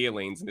having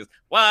feelings and he's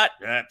what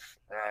that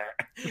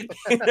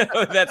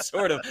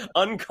sort of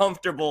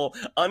uncomfortable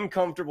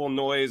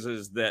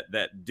noises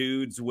that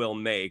dudes will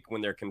make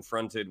when they're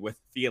confronted with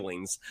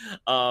feelings.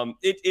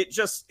 It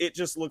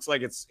just looks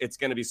like it's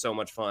going to be so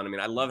much fun. I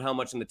mean, I love how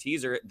much in the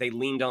teaser they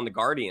leaned on the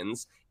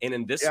Guardians, and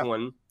in this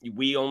one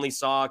we only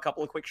saw a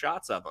couple of quick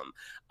shots of them.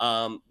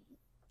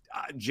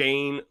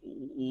 Jane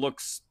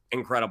looks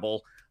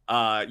incredible.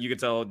 You could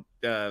tell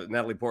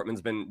Natalie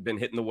Portman's been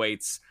hitting the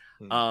weights,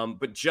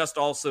 but just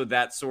also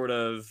that sort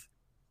of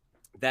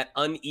that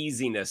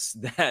uneasiness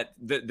that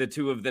the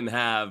two of them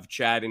have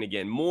chatting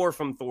again, more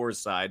from Thor's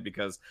side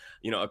because,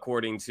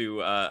 according to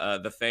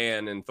the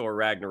fan in Thor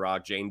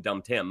Ragnarok, Jane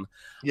dumped him.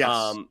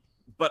 Yes.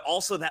 But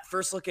also that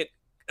first look at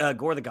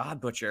Gore the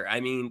God Butcher. I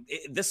mean,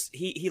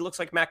 he looks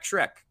like Mac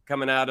Shrek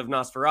coming out of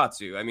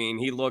Nosferatu. I mean,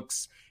 he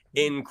looks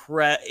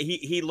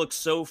he looks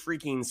so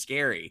freaking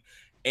scary,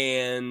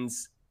 and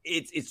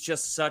it's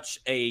just such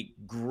a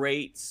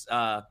great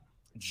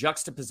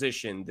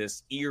juxtaposition.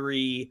 This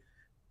eerie,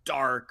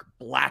 dark,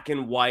 black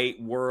and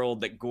white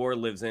world that Gore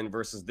lives in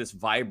versus this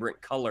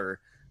vibrant color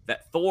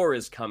that Thor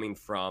is coming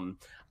from.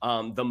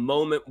 The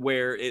moment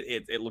where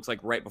it looks like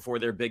right before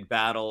their big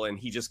battle, and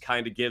he just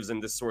kind of gives him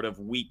this sort of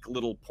weak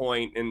little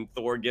point, and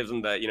Thor gives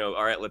him that,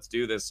 all right, let's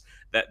do this.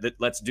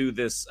 Let's do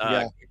this.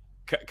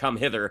 Come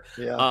hither.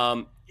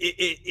 Yeah.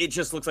 It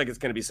just looks like it's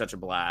going to be such a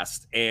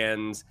blast.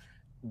 And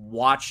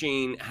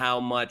watching how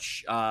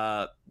much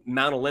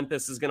Mount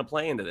Olympus is going to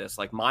play into this,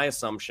 like my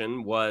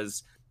assumption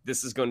was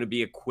this is going to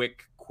be a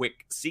quick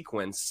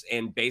sequence,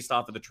 and based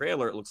off of the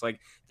trailer, it looks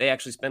like they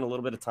actually spent a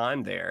little bit of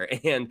time there.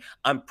 And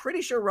I'm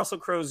pretty sure Russell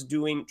Crowe's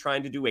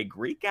trying to do a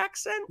Greek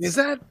accent. Is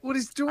that what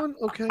he's doing?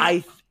 Okay.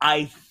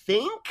 I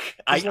think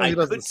he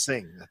doesn't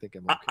sing. I think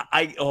I'm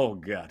okay. Oh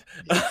god.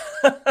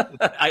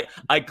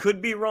 I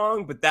could be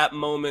wrong, but that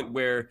moment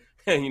where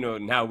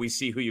now we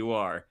see who you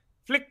are.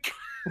 Flick.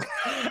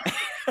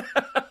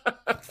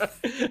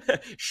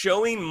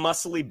 Showing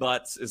muscly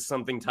butts is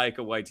something Taika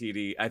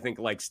Waititi I think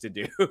likes to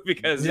do,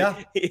 because he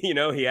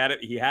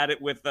had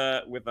it with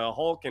a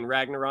Hulk and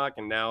Ragnarok,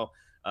 and now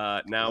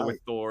with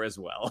Thor as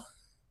well.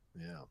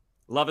 Yeah.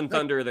 Love and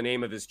Thunder, the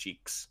name of his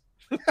cheeks.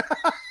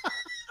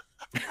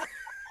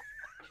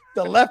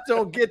 The left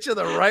don't get you,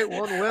 the right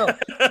one will.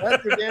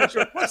 That's for damn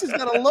sure. Plus, he's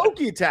got a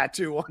Loki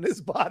tattoo on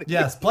his body.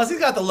 Yes. Plus, he's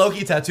got the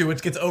Loki tattoo,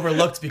 which gets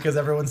overlooked because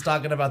everyone's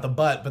talking about the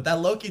butt. But that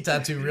Loki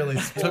tattoo really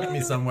took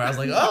me somewhere. I was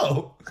like,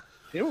 oh.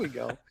 Here we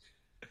go.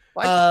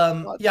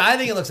 Yeah, I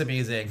think it looks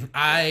amazing.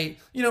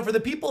 For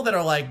the people that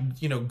are like,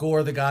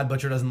 Gore the God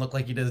Butcher doesn't look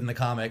like he does in the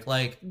comic,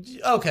 like,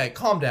 okay,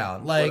 calm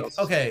down. Like,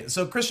 okay,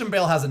 so Christian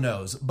Bale has a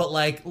nose, but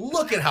like,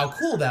 look at how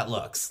cool that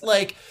looks.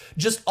 Like,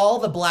 just all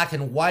the black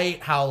and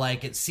white, how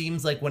like it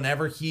seems like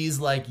whenever he's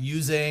like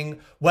using,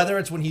 whether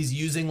it's when he's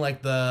using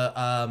like the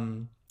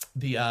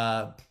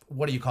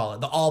what do you call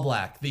it? The all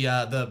black,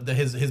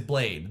 his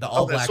blade, the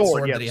all black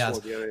sword that he has.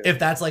 If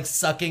that's like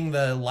sucking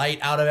the light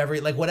out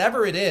of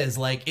whatever it is,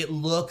 like it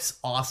looks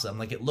awesome.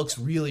 Like it looks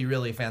really,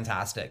 really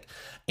fantastic.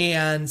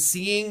 And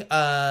seeing,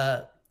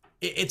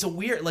 it's a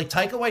weird, like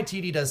Taika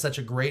Waititi does such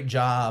a great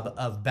job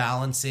of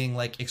balancing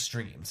like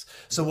extremes.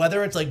 So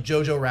whether it's like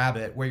Jojo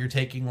Rabbit, where you're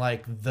taking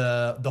like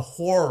the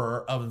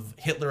horror of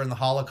Hitler and the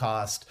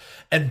Holocaust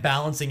and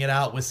balancing it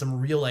out with some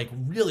real, like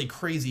really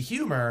crazy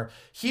humor,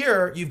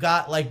 here you've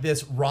got like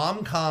this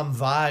rom-com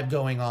vibe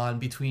going on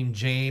between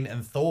Jane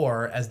and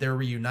Thor as they're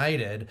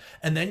reunited.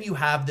 And then you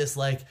have this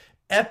like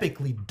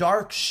epically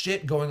dark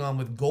shit going on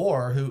with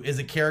Gore, who is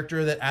a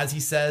character that, as he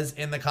says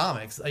in the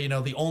comics,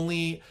 the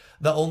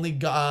only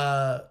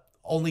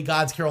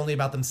gods care only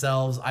about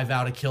themselves. I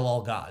vow to kill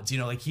all gods.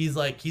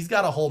 He's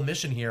got a whole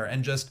mission here,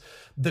 and just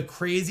the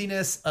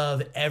craziness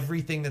of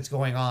everything that's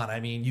going on. I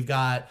mean, you've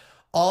got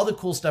all the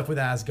cool stuff with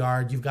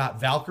Asgard. You've got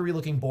Valkyrie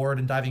looking bored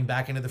and diving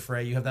back into the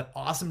fray. You have that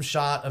awesome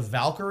shot of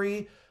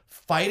Valkyrie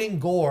fighting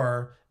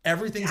Gore.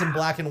 Everything's in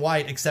black and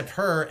white except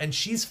her, and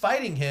she's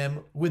fighting him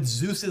with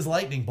Zeus's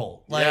lightning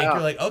bolt. You're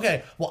like,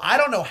 okay, well, I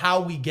don't know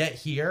how we get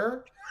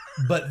here,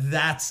 but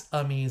that's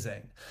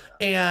amazing.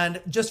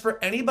 And just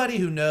for anybody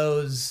who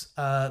knows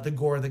the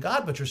Gore the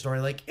God Butcher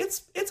story, like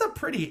it's a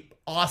pretty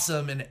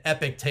awesome and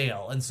epic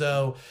tale. And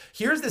so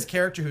here's this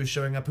character who's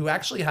showing up who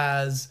actually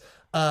has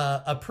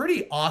a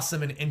pretty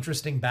awesome and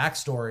interesting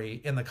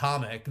backstory in the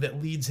comic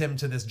that leads him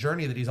to this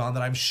journey that he's on,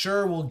 that I'm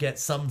sure we'll get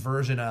some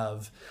version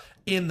of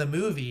in the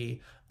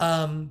movie.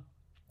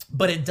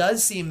 But it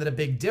does seem that a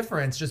big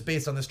difference, just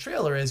based on this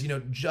trailer, is,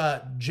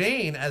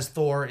 Jane as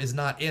Thor is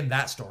not in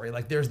that story.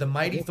 Like, there's the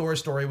Mighty Thor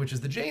story, which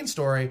is the Jane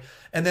story.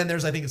 And then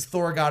there's, I think it's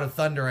Thor, God of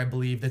Thunder, I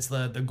believe, that's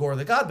the Gore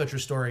the God Butcher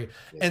story.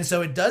 Yeah. And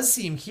so it does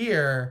seem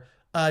here,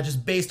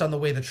 just based on the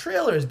way the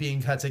trailer is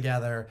being cut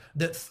together,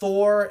 that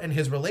Thor and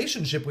his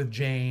relationship with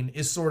Jane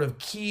is sort of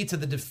key to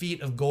the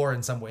defeat of Gore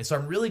in some way. So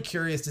I'm really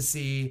curious to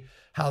see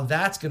how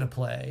that's going to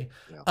play.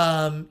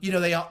 Yeah.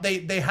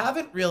 They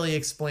haven't really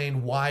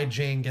explained why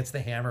Jane gets the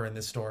hammer in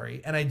this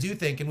story. And I do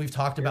think, and we've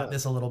talked about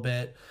this a little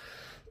bit,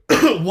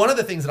 one of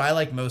the things that I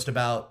like most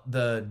about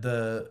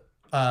the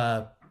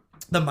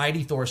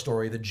Mighty Thor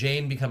story, the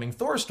Jane becoming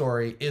Thor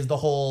story, is the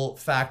whole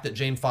fact that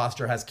Jane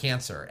Foster has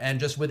cancer. And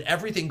just with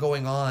everything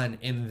going on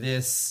in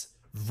this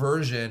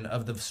version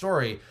of the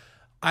story,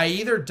 I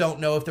either don't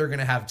know if they're going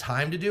to have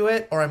time to do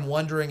it, or I'm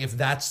wondering if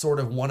that's sort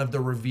of one of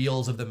the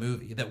reveals of the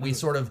movie, that we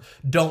sort of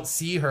don't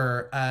see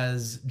her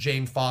as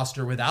Jane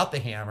Foster without the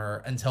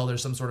hammer until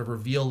there's some sort of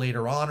reveal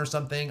later on or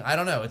something. I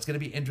don't know. It's going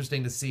to be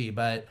interesting to see.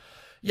 But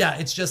yeah,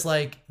 it's just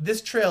like,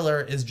 this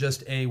trailer is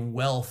just a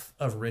wealth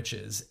of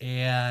riches.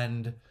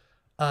 And,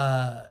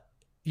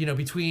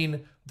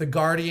 between the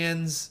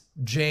Guardians,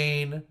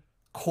 Jane,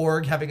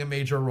 Korg having a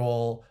major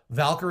role,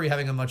 Valkyrie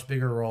having a much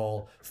bigger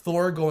role,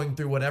 Thor going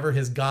through whatever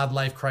his god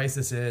life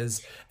crisis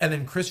is, and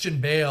then Christian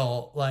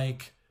Bale,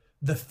 like,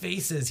 the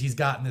faces he's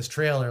got in this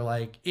trailer,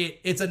 like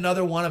it's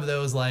another one of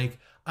those, like,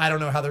 I don't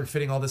know how they're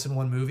fitting all this in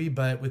one movie,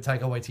 but with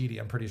Taika Waititi,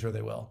 I'm pretty sure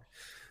they will.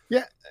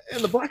 Yeah,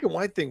 and the black and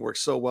white thing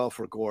works so well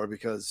for Gore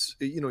because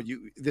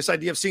this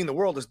idea of seeing the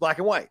world as black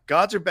and white.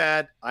 Gods are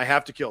bad. I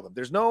have to kill them.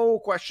 There's no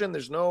question.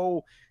 There's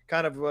no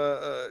kind of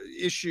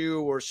issue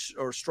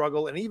or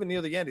struggle. And even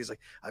near the end, he's like,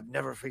 "I've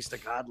never faced a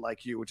god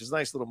like you," which is a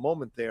nice little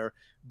moment there.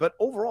 But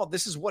overall,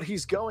 this is what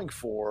he's going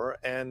for,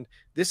 and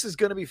this is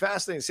going to be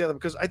fascinating to see that,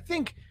 because I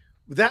think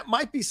that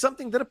might be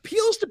something that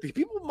appeals to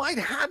people. People might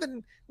have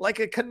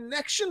a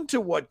connection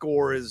to what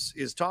Gore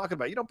is talking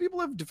about. People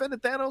have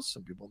defended Thanos,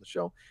 some people on the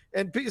show,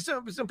 and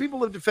some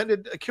people have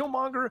defended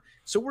Killmonger.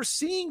 So we're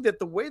seeing that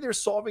the way they're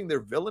solving their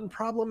villain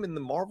problem in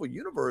the Marvel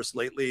universe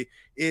lately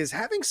is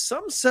having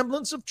some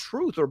semblance of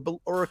truth,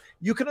 or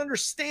you can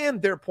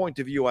understand their point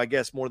of view, I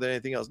guess, more than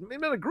anything else. May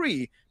not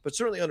agree, but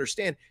certainly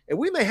understand. And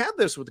we may have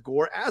this with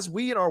Gore as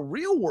we in our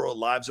real world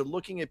lives are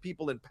looking at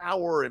people in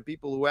power and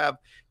people who have,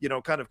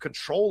 kind of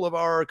control of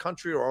our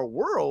country or our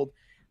world,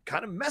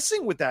 kind of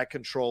messing with that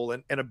control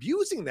and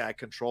abusing that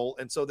control.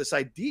 And so this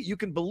idea, you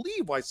can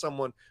believe why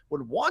someone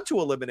would want to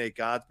eliminate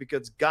gods,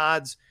 because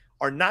gods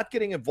are not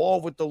getting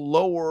involved with the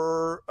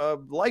lower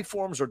life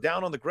forms or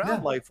down on the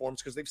ground life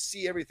forms, because they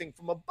see everything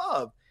from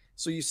above.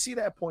 So you see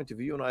that point of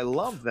view, and I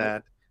love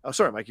that. Oh,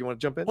 sorry, Mike, you want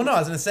to jump in? Well, no, I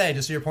was going to say,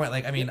 just to your point,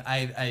 like, I mean,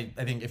 I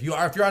think if you're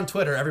on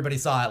Twitter, everybody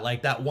saw it.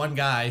 Like that one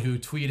guy who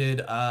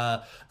tweeted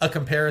a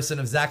comparison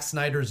of Zack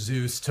Snyder's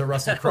Zeus to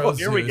Russell Crowe's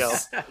Here we go.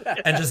 Zeus,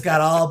 and just got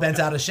all bent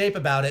out of shape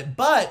about it.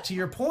 But to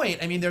your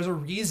point, I mean, there's a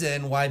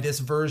reason why this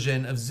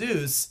version of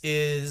Zeus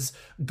is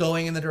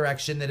going in the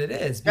direction that it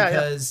is,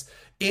 because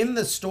in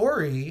the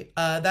story,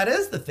 that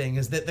is the thing,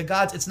 is that the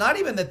gods, it's not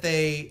even that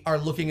they are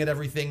looking at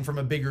everything from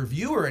a bigger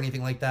view or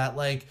anything like that.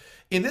 Like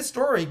in this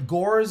story,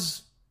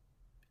 Gore's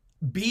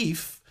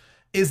beef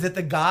is that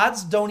the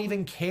gods don't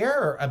even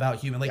care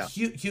about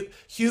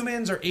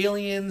humans or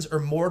aliens or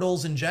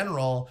mortals in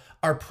general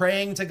are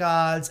praying to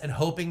gods and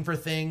hoping for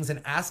things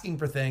and asking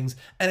for things.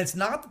 And it's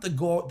not that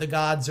the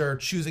gods are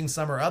choosing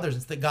some or others.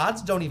 It's that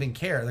gods don't even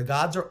care. The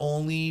gods are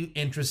only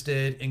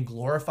interested in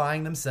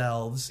glorifying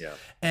themselves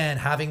and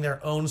having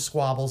their own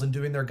squabbles and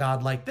doing their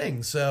godlike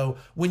things. So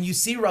when you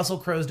see Russell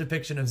Crowe's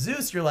depiction of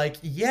Zeus, you're like,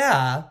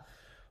 yeah,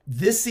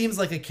 this seems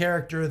like a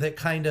character that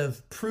kind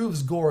of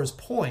proves Gore's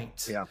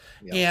point. Yeah.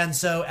 And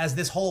so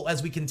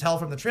as we can tell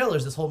from the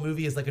trailers, this whole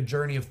movie is like a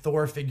journey of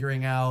Thor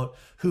figuring out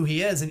who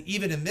he is. And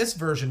even in this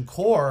version,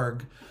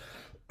 Korg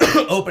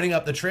opening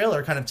up the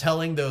trailer, kind of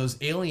telling those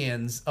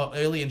alien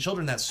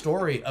children that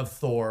story of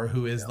Thor,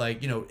 who is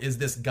is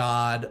this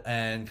god,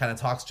 and kind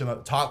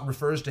of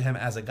refers to him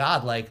as a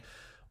god. Like,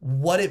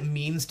 what it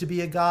means to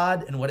be a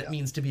god and what it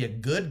means to be a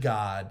good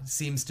god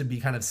seems to be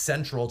kind of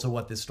central to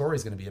what this story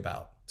is going to be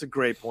about. It's a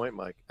great point,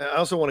 Mike. I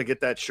also want to get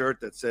that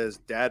shirt that says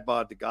 "Dad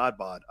bod to God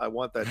bod." I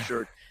want that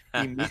shirt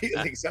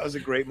immediately, because that was a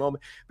great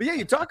moment. But yeah,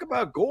 you talk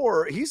about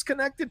Gore. He's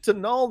connected to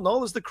Null.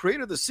 Null is the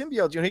creator of the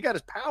symbiote. He got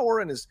his power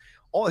and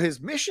all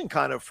his mission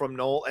kind of from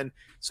Null, and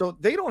so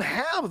they don't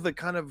have the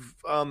kind of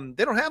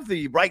they don't have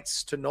the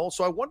rights to Null.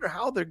 So I wonder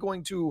how they're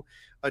going to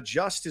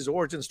adjust his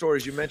origin story,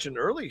 as you mentioned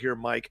earlier here,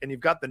 Mike. And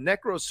you've got the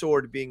Necro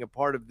Sword being a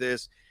part of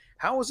this.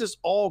 How is this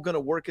all going to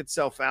work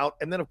itself out?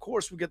 And then, of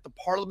course, we get the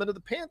Parliament of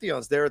the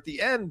Pantheons there at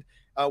the end,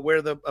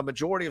 where a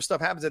majority of stuff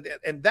happens.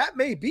 And that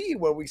may be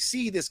where we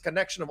see this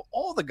connection of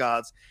all the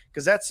gods,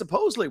 because that's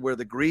supposedly where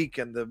the Greek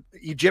and the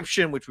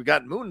Egyptian, which we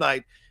got in Moon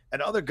Knight,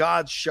 and other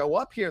gods show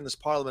up here in this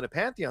Parliament of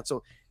Pantheon.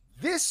 So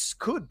this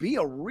could be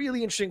a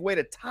really interesting way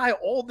to tie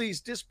all these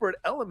disparate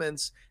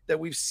elements that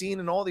we've seen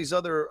in all these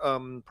other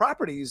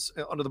properties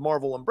under the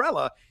Marvel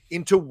umbrella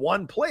into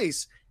one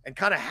place, and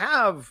kind of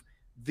have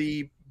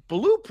the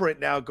blueprint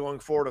now going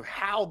forward of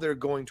how they're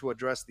going to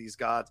address these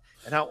gods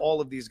and how all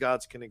of these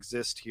gods can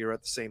exist here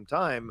at the same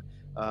time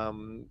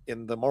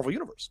in the Marvel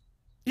universe.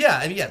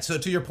 Yeah, and so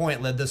to your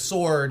point, Led, the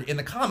sword in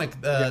the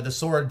comic, the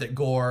sword that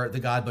Gore,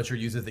 the God Butcher,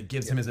 uses that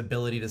gives him his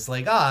ability to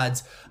slay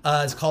gods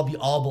is called the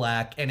All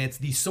Black, and it's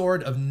the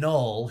sword of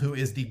Null, who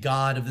is the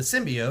god of the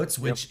symbiotes,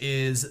 which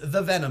is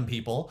the Venom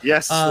people.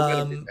 Yes,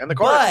 and the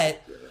cards.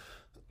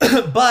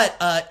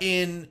 But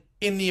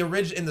in the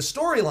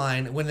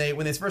storyline, when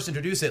they first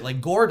introduce it,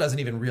 like, Gore doesn't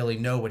even really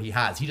know what he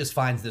has. He just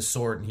finds this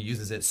sword and he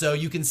uses it. So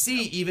you can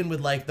see, even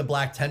with like the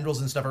black tendrils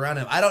and stuff around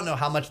him, I don't know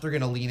how much they're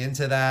going to lean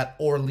into that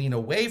or lean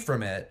away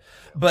from it.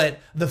 But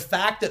the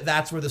fact that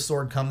that's where the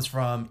sword comes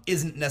from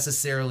isn't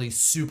necessarily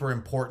super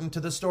important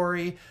to the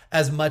story,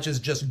 as much as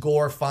just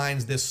Gore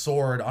finds this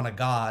sword on a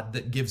god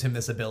that gives him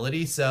this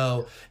ability.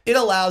 So it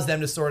allows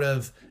them to sort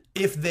of,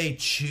 if they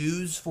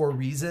choose for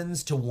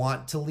reasons to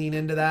want to lean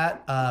into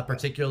that,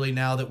 particularly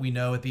now that we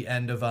know at the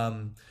end of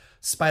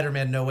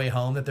Spider-Man No Way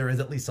Home that there is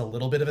at least a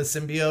little bit of a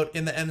symbiote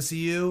in the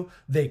MCU,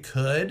 they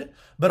could.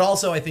 But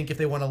also, I think if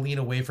they want to lean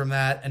away from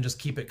that and just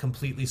keep it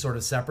completely sort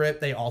of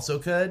separate, they also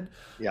could.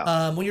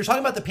 Yeah. When you're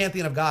talking about the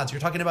Pantheon of Gods,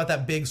 you're talking about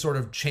that big sort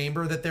of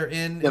chamber that they're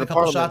in a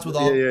couple shots with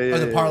all, or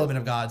the Parliament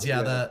of Gods.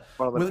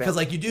 Because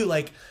like you do,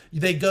 like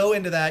they go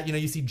into that,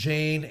 you see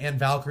Jane and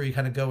Valkyrie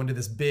kind of go into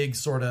this big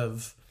sort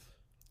of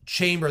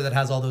chamber that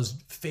has all those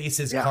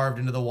faces carved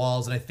into the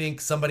walls. And I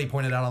think somebody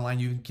pointed out online,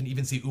 you can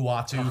even see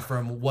Uatu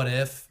from What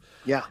If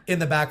in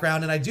the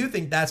background. And I do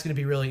think that's going to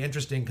be really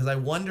interesting, because I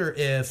wonder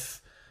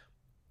if,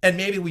 and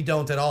maybe we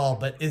don't at all,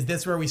 but is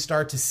this where we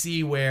start to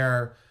see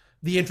where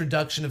the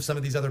introduction of some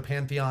of these other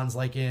pantheons,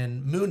 like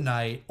in Moon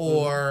Knight,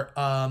 or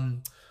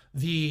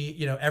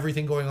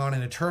everything going on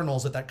in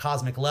Eternals at that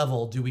cosmic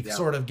level, do we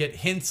sort of get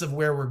hints of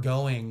where we're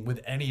going with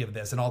any of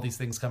this and all these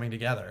things coming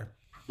together?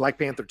 Black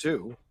Panther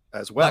 2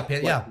 as well.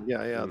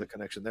 The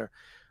connection there.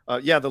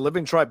 The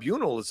Living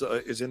Tribunal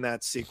is in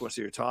that sequence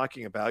that you're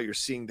talking about. You're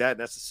seeing that, and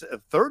that's the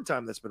third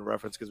time that's been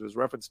referenced, because it was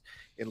referenced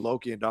in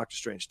Loki and Doctor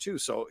Strange too.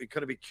 So it's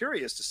going to be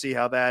curious to see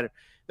how that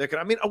could.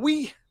 I mean,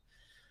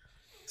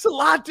 it's a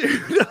lot,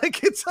 dude.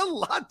 Like, it's a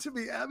lot to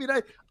be. I mean,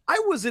 I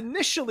was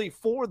initially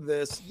for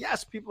this.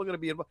 Yes, people are going to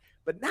be involved,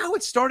 but now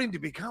it's starting to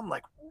become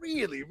like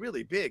really,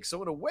 really big.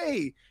 So in a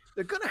way,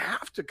 they're going to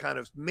have to kind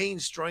of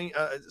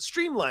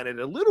streamline it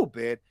a little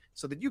bit,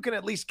 so that you can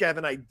at least get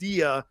an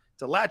idea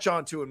to latch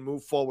onto and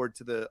move forward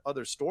to the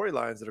other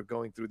storylines that are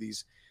going through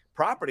these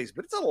properties.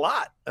 But it's a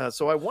lot.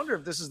 So I wonder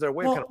if this is their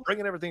way of kind of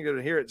bringing everything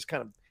together here. It's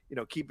kind of,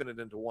 keeping it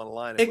into one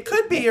line. It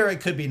could be, or it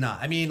could be not.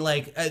 I mean,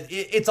 like,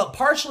 it's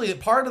partially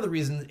part of the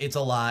reason it's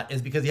a lot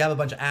is because you have a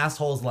bunch of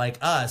assholes like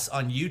us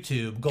on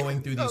YouTube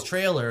going through these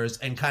trailers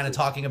and kind of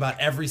talking about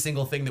every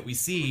single thing that we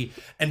see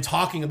and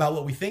talking about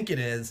what we think it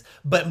is.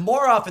 But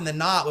more often than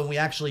not, when we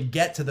actually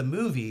get to the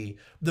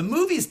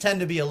movies tend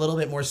to be a little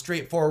bit more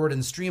straightforward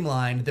and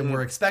streamlined than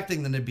we're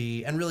expecting them to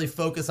be, and really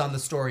focus on the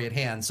story at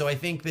hand. So I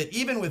think that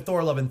even with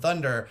Thor: Love and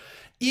Thunder,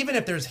 even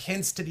if there's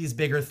hints to these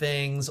bigger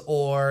things,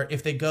 or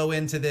if they go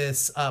into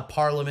this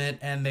parliament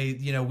and they,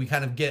 we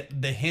kind of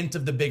get the hint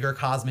of the bigger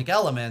cosmic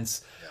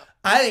elements,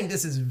 I think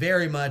this is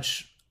very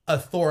much a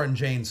Thor and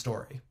Jane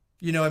story.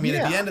 At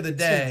the end of the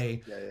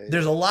day,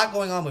 there's a lot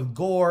going on with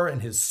Gore and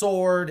his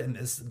sword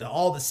and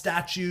all the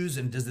statues,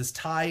 and does this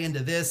tie into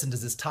this, and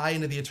does this tie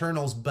into the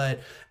Eternals? But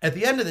at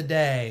the end of the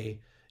day,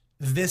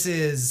 this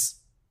is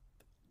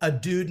a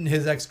dude and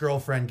his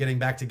ex-girlfriend getting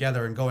back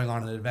together and going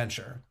on an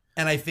adventure.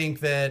 And I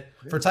think that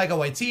for Taika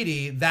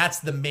Waititi, that's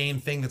the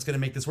main thing that's going to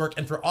make this work.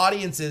 And for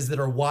audiences that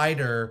are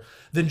wider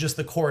than just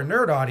the core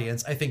nerd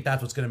audience, I think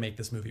that's what's going to make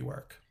this movie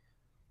work.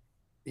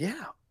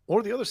 Yeah.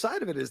 Or the other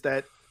side of it is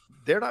that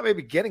they're not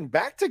maybe getting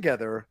back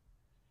together.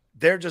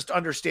 They're just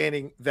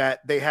understanding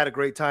that they had a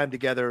great time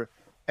together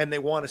and they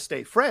want to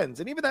stay friends.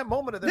 And even that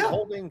moment of them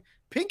holding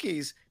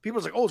pinkies,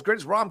 people's like, oh, it's the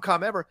greatest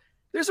rom-com ever.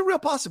 There's a real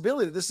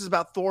possibility that this is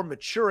about Thor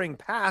maturing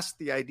past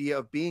the idea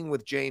of being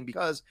with Jane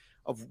because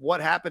of what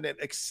happened, and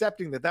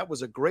accepting that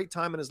was a great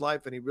time in his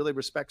life, and he really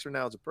respects her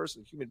now as a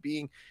person, human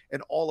being,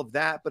 and all of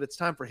that. But it's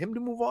time for him to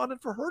move on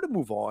and for her to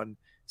move on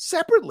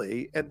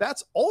separately. And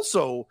that's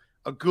also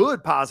a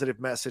good positive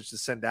message to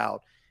send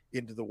out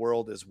into the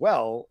world as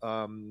well,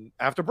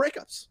 after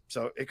breakups.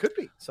 So it could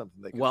be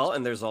something they could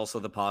and there's also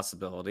the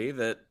possibility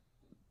that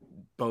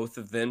both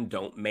of them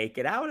don't make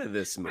it out of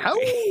this movie.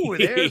 Oh,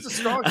 there's a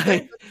strong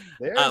statement.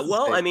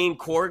 I mean,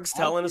 Korg's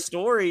telling a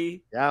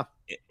story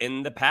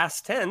in the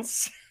past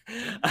tense.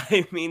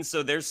 I mean,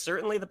 so there's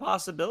certainly the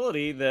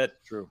possibility that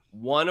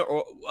one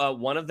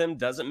of them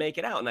doesn't make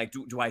it out. And like,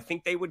 do I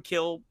think they would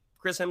kill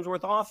Chris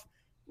Hemsworth off?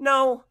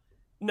 No.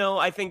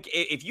 I think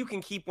if you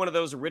can keep one of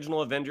those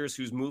original Avengers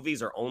whose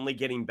movies are only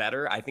getting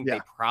better, I think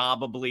they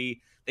probably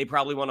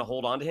want to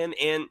hold on to him,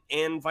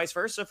 and vice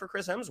versa for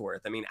Chris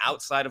Hemsworth. I mean,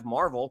 outside of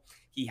Marvel,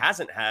 he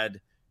hasn't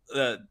had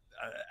a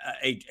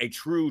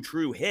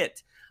true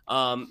hit.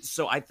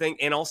 So I think,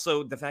 and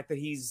also the fact that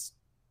he's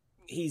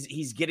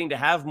getting to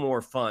have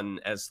more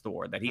fun as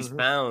Thor, that he's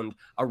found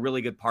a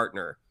really good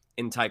partner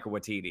in Taika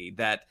Waititi,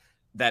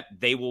 that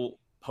they will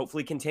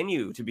hopefully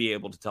continue to be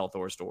able to tell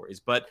Thor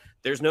stories. But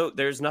there's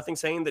nothing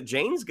saying that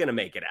Jane's going to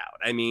make it out.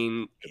 I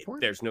mean,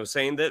 there's no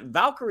saying that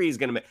Valkyrie's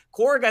going to make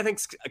Korg. I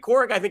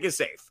think is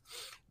safe,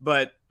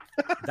 but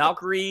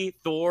Valkyrie,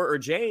 Thor, or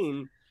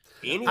Jane,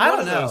 any one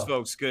of those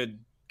folks could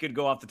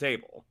go off the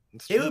table.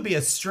 It would be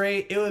a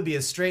straight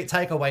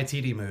Taika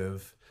Waititi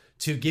move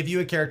to give you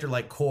a character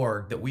like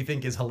Korg that we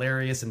think is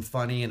hilarious and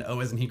funny and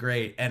isn't he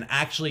great, and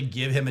actually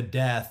give him a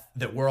death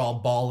that we're all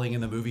bawling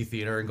in the movie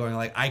theater and going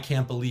like, I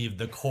can't believe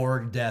the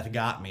Korg death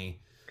got me.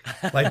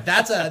 Like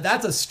that's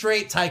a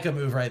straight Taika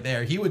move right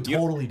there. He would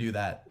totally do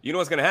that. You know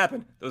what's going to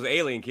happen? Those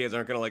alien kids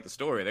aren't going to like the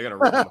story. They're going to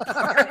rip them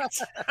apart.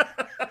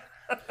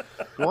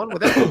 Go on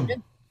with it,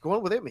 man. Go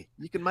on with it, me.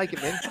 You can make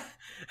it, man.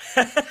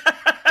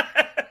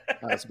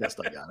 That's the best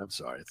I got. I'm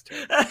sorry. It's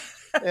terrible.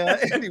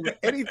 Anyway,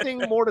 anything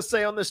more to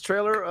say on this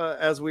trailer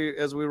as we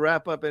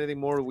wrap up? Anything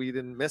more we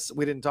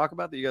didn't talk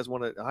about that you guys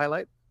want to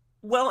highlight?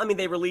 Well, I mean,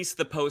 they released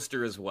the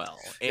poster as well.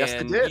 And, yes,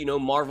 they did.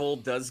 Marvel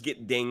does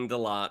get dinged a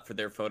lot for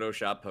their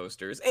Photoshop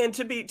posters. And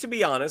to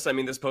be honest, I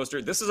mean, this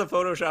is a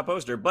Photoshop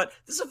poster, but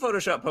this is a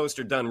Photoshop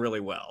poster done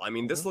really well. I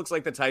mean, this looks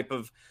like the type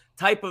of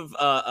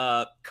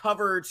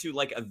cover to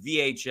like a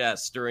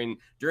VHS during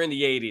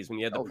the 80s when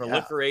you had the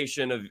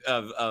proliferation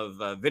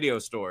of video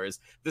stores.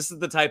 This is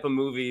the type of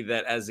movie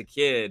that as a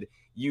kid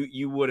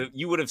you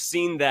would have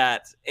seen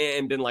that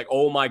and been like,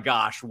 oh my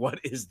gosh, what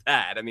is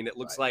that? I mean, it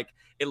looks like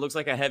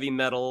a heavy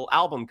metal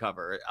album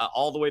cover,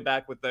 all the way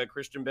back with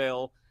Christian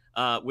Bale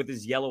with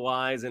his yellow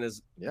eyes and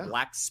his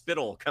black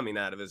spittle coming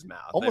out of his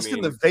mouth, almost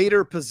in the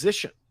Vader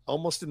position.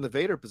 Almost in the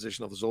Vader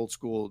position of those old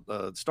school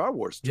Star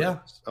Wars.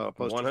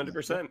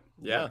 100%.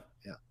 Yeah.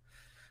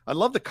 I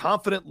love the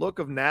confident look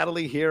of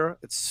Natalie here.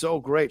 It's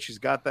so great. She's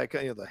got that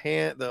kind of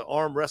the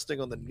arm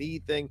resting on the knee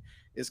thing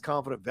is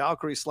confident.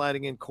 Valkyrie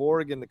sliding in,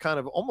 Korg, and the kind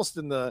of almost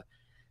in the,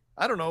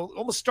 I don't know,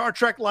 almost Star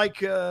Trek like,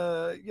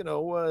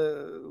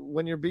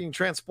 when you're being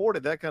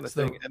transported, that kind of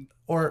thing. And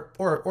or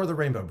the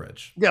Rainbow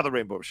Bridge. Yeah, the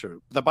Rainbow, sure.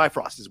 The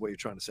Bifrost is what you're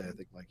trying to say, I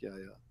think, Mike.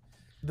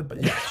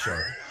 Yeah,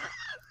 sure.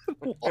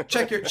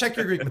 check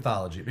your Greek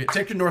mythology.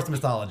 Check your Norse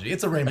mythology.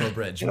 It's a rainbow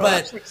bridge.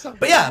 But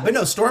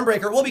no,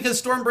 Stormbreaker. Well,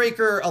 because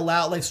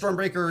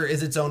Stormbreaker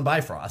is its own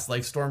Bifrost.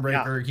 Like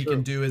Stormbreaker, he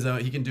can do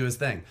his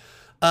thing.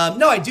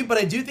 I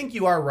do think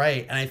you are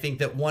right, and I think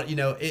that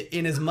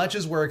in as much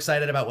as we're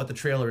excited about what the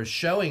trailer is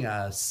showing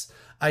us,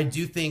 I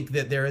do think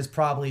that there is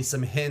probably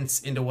some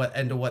hints into what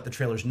the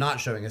trailer's not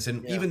showing us.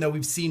 And even though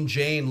we've seen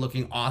Jane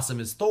looking awesome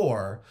as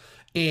Thor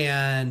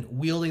and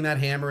wielding that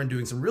hammer and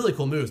doing some really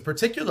cool moves,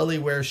 particularly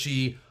where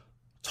she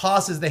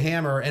tosses the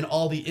hammer and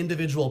all the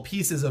individual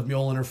pieces of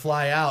Mjolnir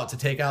fly out to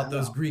take out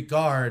those Greek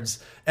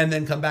guards and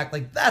then come back.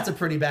 Like, that's a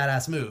pretty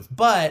badass move.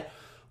 But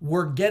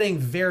we're getting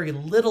very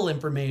little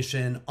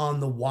information on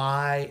the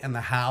why and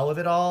the how of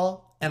it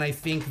all. And I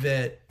think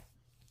that,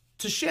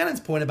 to Shannon's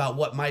point about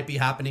what might be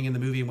happening in the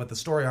movie and what the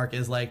story arc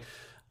is, like,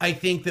 I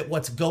think that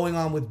what's going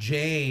on with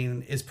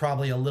Jane is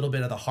probably a little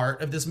bit of the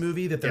heart of this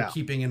movie that they're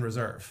keeping in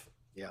reserve.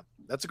 Yeah,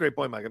 that's a great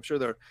point, Mike. I'm sure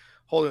they're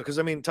holding it because,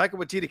 I mean, Taika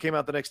Waititi came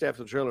out the next day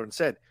after the trailer and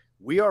said,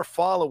 we are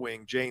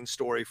following Jane's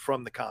story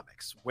from the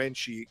comics when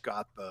she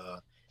got the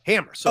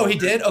hammer. So he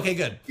did? Okay,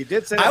 good. He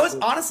did say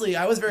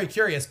I was very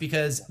curious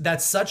because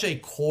that's such a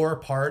core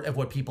part of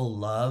what people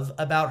love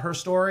about her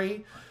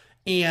story.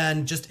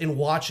 And just in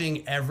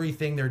watching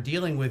everything they're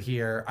dealing with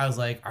here, I was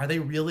like, are they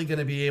really going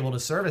to be able to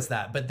service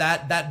that? But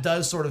that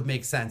does sort of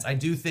make sense. I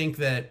do think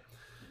that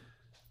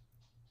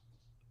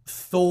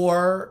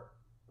Thor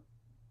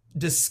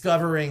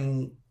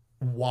discovering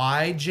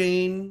why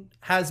Jane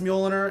has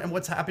Mjolnir and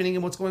what's happening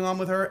and what's going on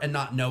with her and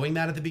not knowing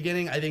that at the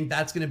beginning, I think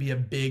that's going to be a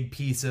big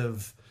piece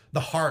of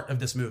the heart of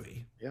this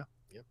movie. Yeah,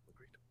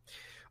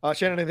 agreed.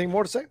 Shannon, anything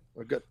more to say?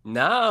 We're good.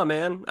 No,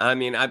 man. I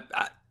mean,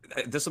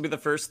 this will be the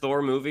first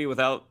Thor movie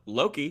without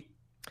Loki.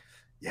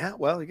 Yeah,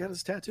 well, he got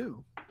his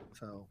tattoo.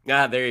 So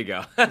there you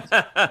go.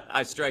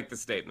 I strike the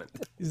statement.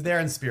 He's there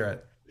in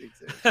spirit.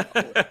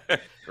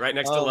 Right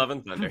next to Love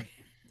and Thunder.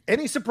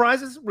 Any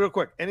surprises, real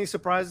quick? Any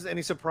surprises?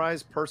 Any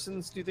surprise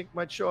persons do you think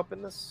might show up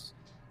in this?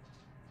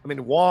 I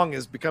mean, Wong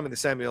is becoming the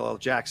Samuel L.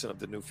 Jackson of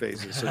the new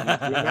phases. So do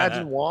you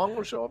imagine Wong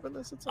will show up in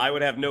this? I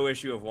would have no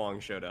issue if Wong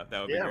showed up.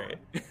 That would be great.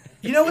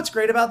 You know what's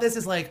great about this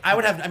is, like,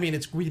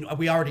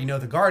 we already know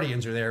the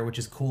Guardians are there, which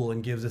is cool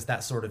and gives us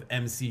that sort of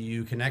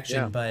MCU connection.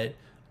 Yeah. But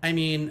I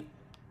mean,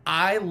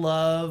 I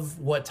love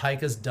what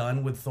Taika's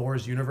done with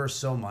Thor's universe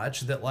so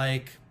much that,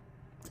 like,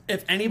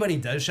 if anybody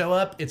does show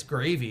up, it's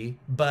gravy.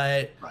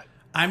 But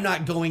I'm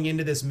not going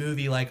into this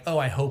movie like, oh,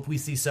 I hope we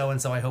see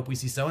so-and-so, I hope we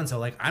see so-and-so.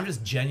 Like, I'm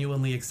just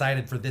genuinely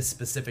excited for this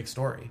specific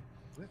story.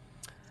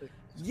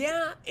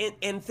 Yeah,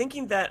 and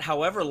thinking that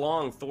however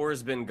long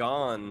Thor's been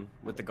gone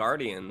with the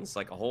Guardians,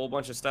 like, a whole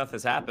bunch of stuff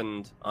has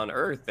happened on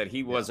Earth that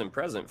he wasn't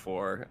present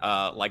for,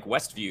 like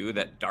Westview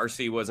that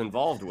Darcy was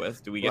involved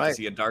with. Do we get to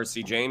see a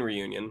Darcy-Jane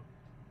reunion?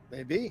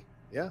 Maybe,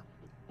 yeah.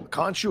 A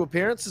Khonshu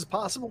appearance is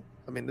possible.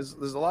 I mean,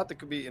 there's a lot that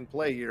could be in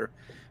play here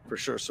for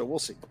sure. So we'll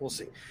see.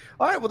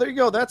 All right. Well, there you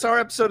go. That's our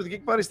episode of the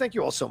Geek Buddies. Thank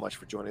you all so much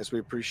for joining us. We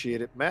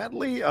appreciate it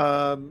madly.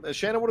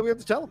 Shannon, what do we have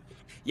to tell them?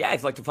 Yeah, if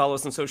you'd like to follow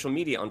us on social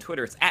media, on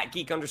Twitter, it's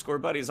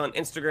 @geek_buddies, on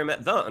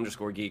Instagram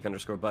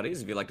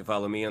 @the_geek_buddies. If you'd like to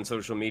follow me on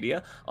social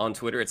media, on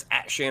Twitter, it's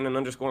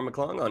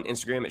 @Shannon_McClung, on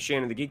Instagram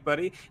 @Shannon the Geek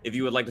Buddy. If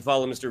you would like to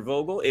follow Mr.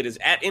 Vogel, it is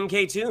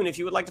 @MKToon. If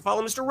you would like to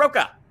follow Mr.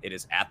 Roca, it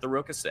is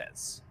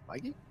 @TheRocaSays.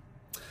 Mikey?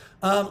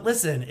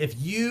 Listen, if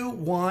you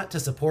want to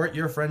support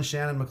your friend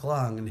Shannon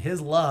McClung and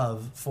his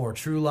love for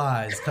True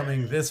Lies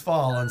coming this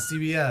fall on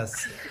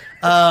CBS,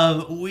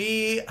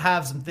 we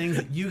have some things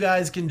that you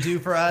guys can do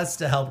for us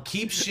to help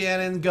keep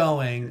Shannon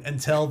going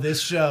until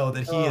this show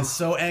that he is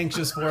so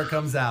anxious for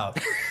comes out.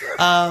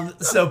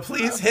 So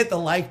please hit the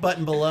like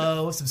button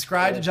below,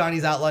 subscribe to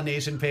Johnny's Outlaw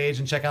Nation page,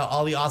 and check out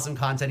all the awesome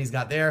content he's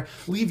got there.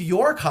 Leave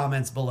your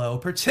comments below,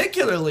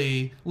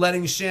 particularly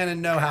letting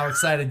Shannon know how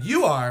excited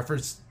you are for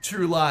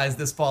True Lies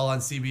this fall on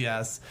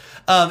CBS.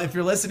 If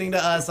you're listening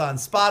to us on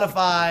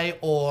Spotify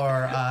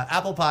or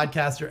Apple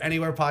Podcasts or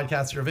anywhere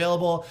podcasts are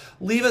available,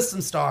 leave us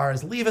some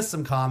stars, leave us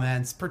some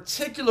comments,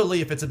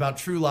 particularly if it's about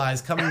True Lies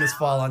coming this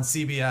fall on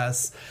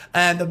CBS.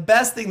 And the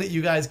best thing that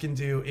you guys can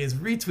do is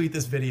retweet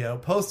this video,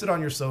 post it on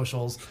your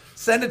socials,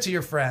 send it to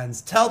your friends,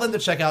 tell them to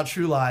check out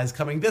True Lies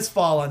coming this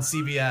fall on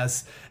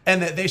CBS,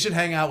 and that they should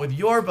hang out with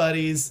your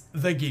buddies,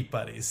 the Geek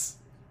Buddies.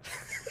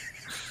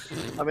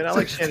 I mean, I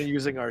like Shannon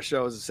using our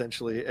show as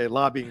essentially a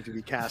lobbying to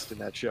be cast in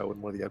that show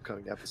in one of the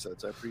upcoming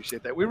episodes. I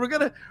appreciate that. We were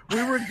gonna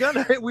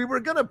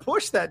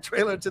push that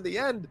trailer to the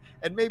end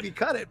and maybe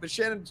cut it, but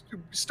Shannon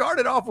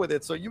started off with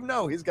it, so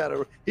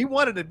he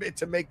wanted it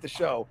to make the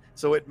show,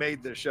 so it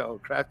made the show.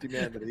 Crafty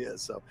man that he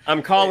is. So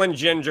I'm calling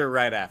Ginger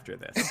right after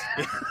this.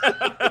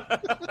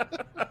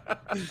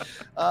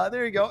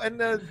 There you go.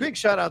 And big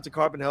shout out to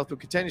Carbon Health, who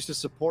continues to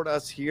support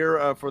us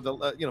here for the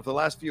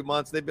last few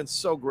months. They've been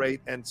so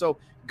great, and so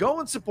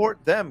go and support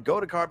them. Go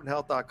to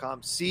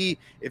carbonhealth.com. See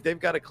if they've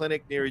got a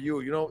clinic near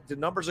you. You know, the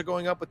numbers are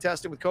going up with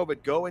testing with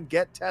COVID. Go and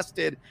get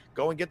tested.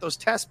 Go and get those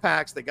test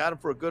packs. They got them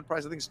for a good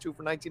price. I think it's 2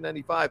 for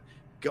 $19.95.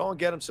 Go and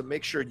get them. So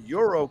make sure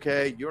you're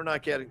okay. You're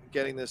not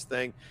getting this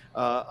thing.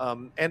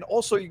 And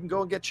also, you can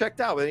go and get checked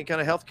out with any kind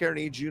of healthcare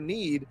needs you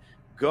need.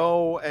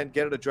 Go and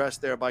get it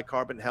addressed there by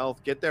Carbon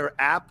Health. Get their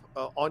app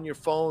on your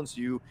phones.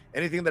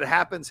 Anything that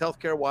happens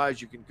healthcare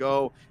wise, you can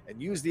go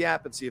and use the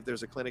app and see if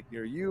there's a clinic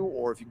near you,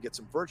 or if you can get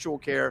some virtual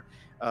care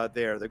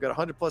there. They've got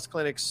 100 plus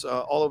clinics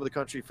all over the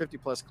country, 50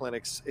 plus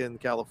clinics in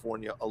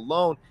California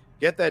alone.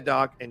 Get that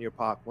doc and your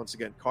POC. Once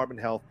again,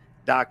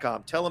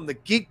 carbonhealth.com. Tell them the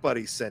Geek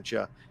Buddies sent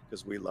you,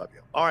 because we love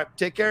you. All right,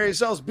 take care of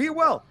yourselves. Be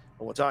well.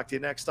 And we'll talk to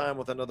you next time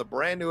with another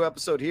brand new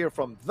episode here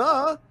from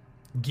the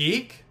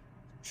Geek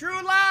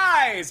True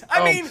Lies.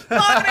 I mean,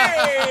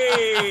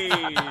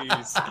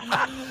 Buddies.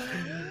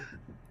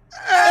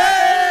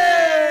 Hey!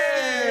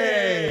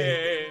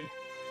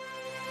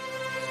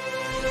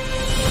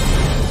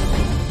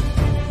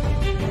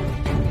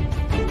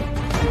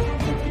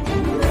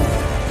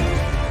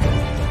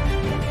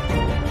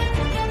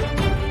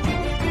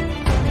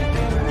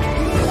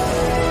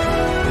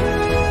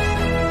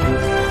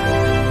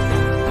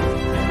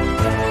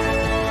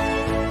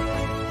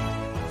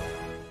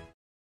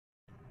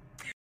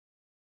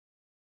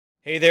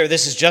 Hey there,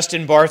 this is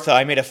Justin Bartha.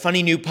 I made a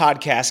funny new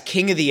podcast,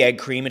 King of the Egg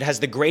Cream. It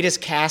has the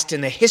greatest cast in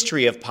the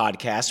history of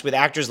podcasts with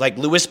actors like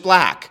Louis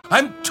Black.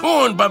 I'm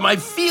torn by my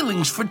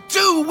feelings for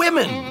two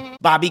women.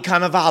 Bobby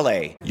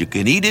Cannavale. You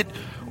can eat it,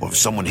 or if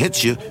someone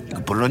hits you, you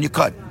can put it on your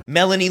cut.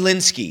 Melanie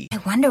Linsky. I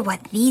wonder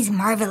what these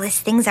marvelous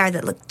things are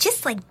that look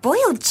just like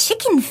boiled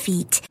chicken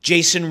feet.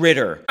 Jason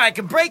Ritter. I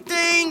can break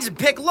things and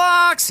pick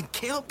locks and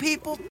kill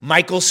people.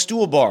 Michael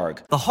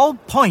Stuhlbarg. The whole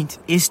point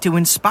is to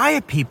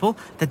inspire people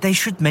that they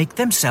should make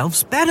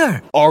themselves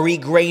better. Ari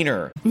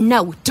Grainer.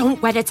 No,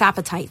 don't whet its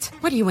appetite.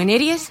 What are you, an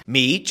idiot?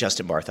 Me,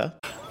 Justin Bartha.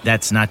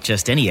 That's not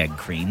just any egg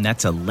cream,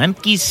 that's a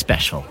Lemke's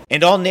special.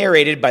 And all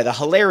narrated by the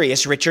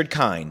hilarious Richard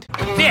Kind.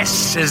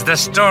 This is the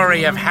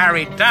story of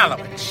Harry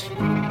Dalowitz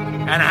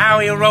and how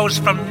he rose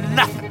from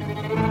nothing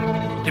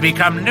to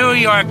become New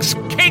York's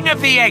King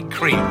of the Egg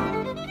Cream.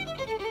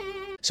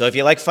 So if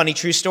you like funny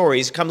true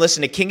stories, come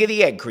listen to King of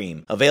the Egg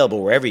Cream,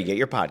 available wherever you get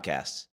your podcasts.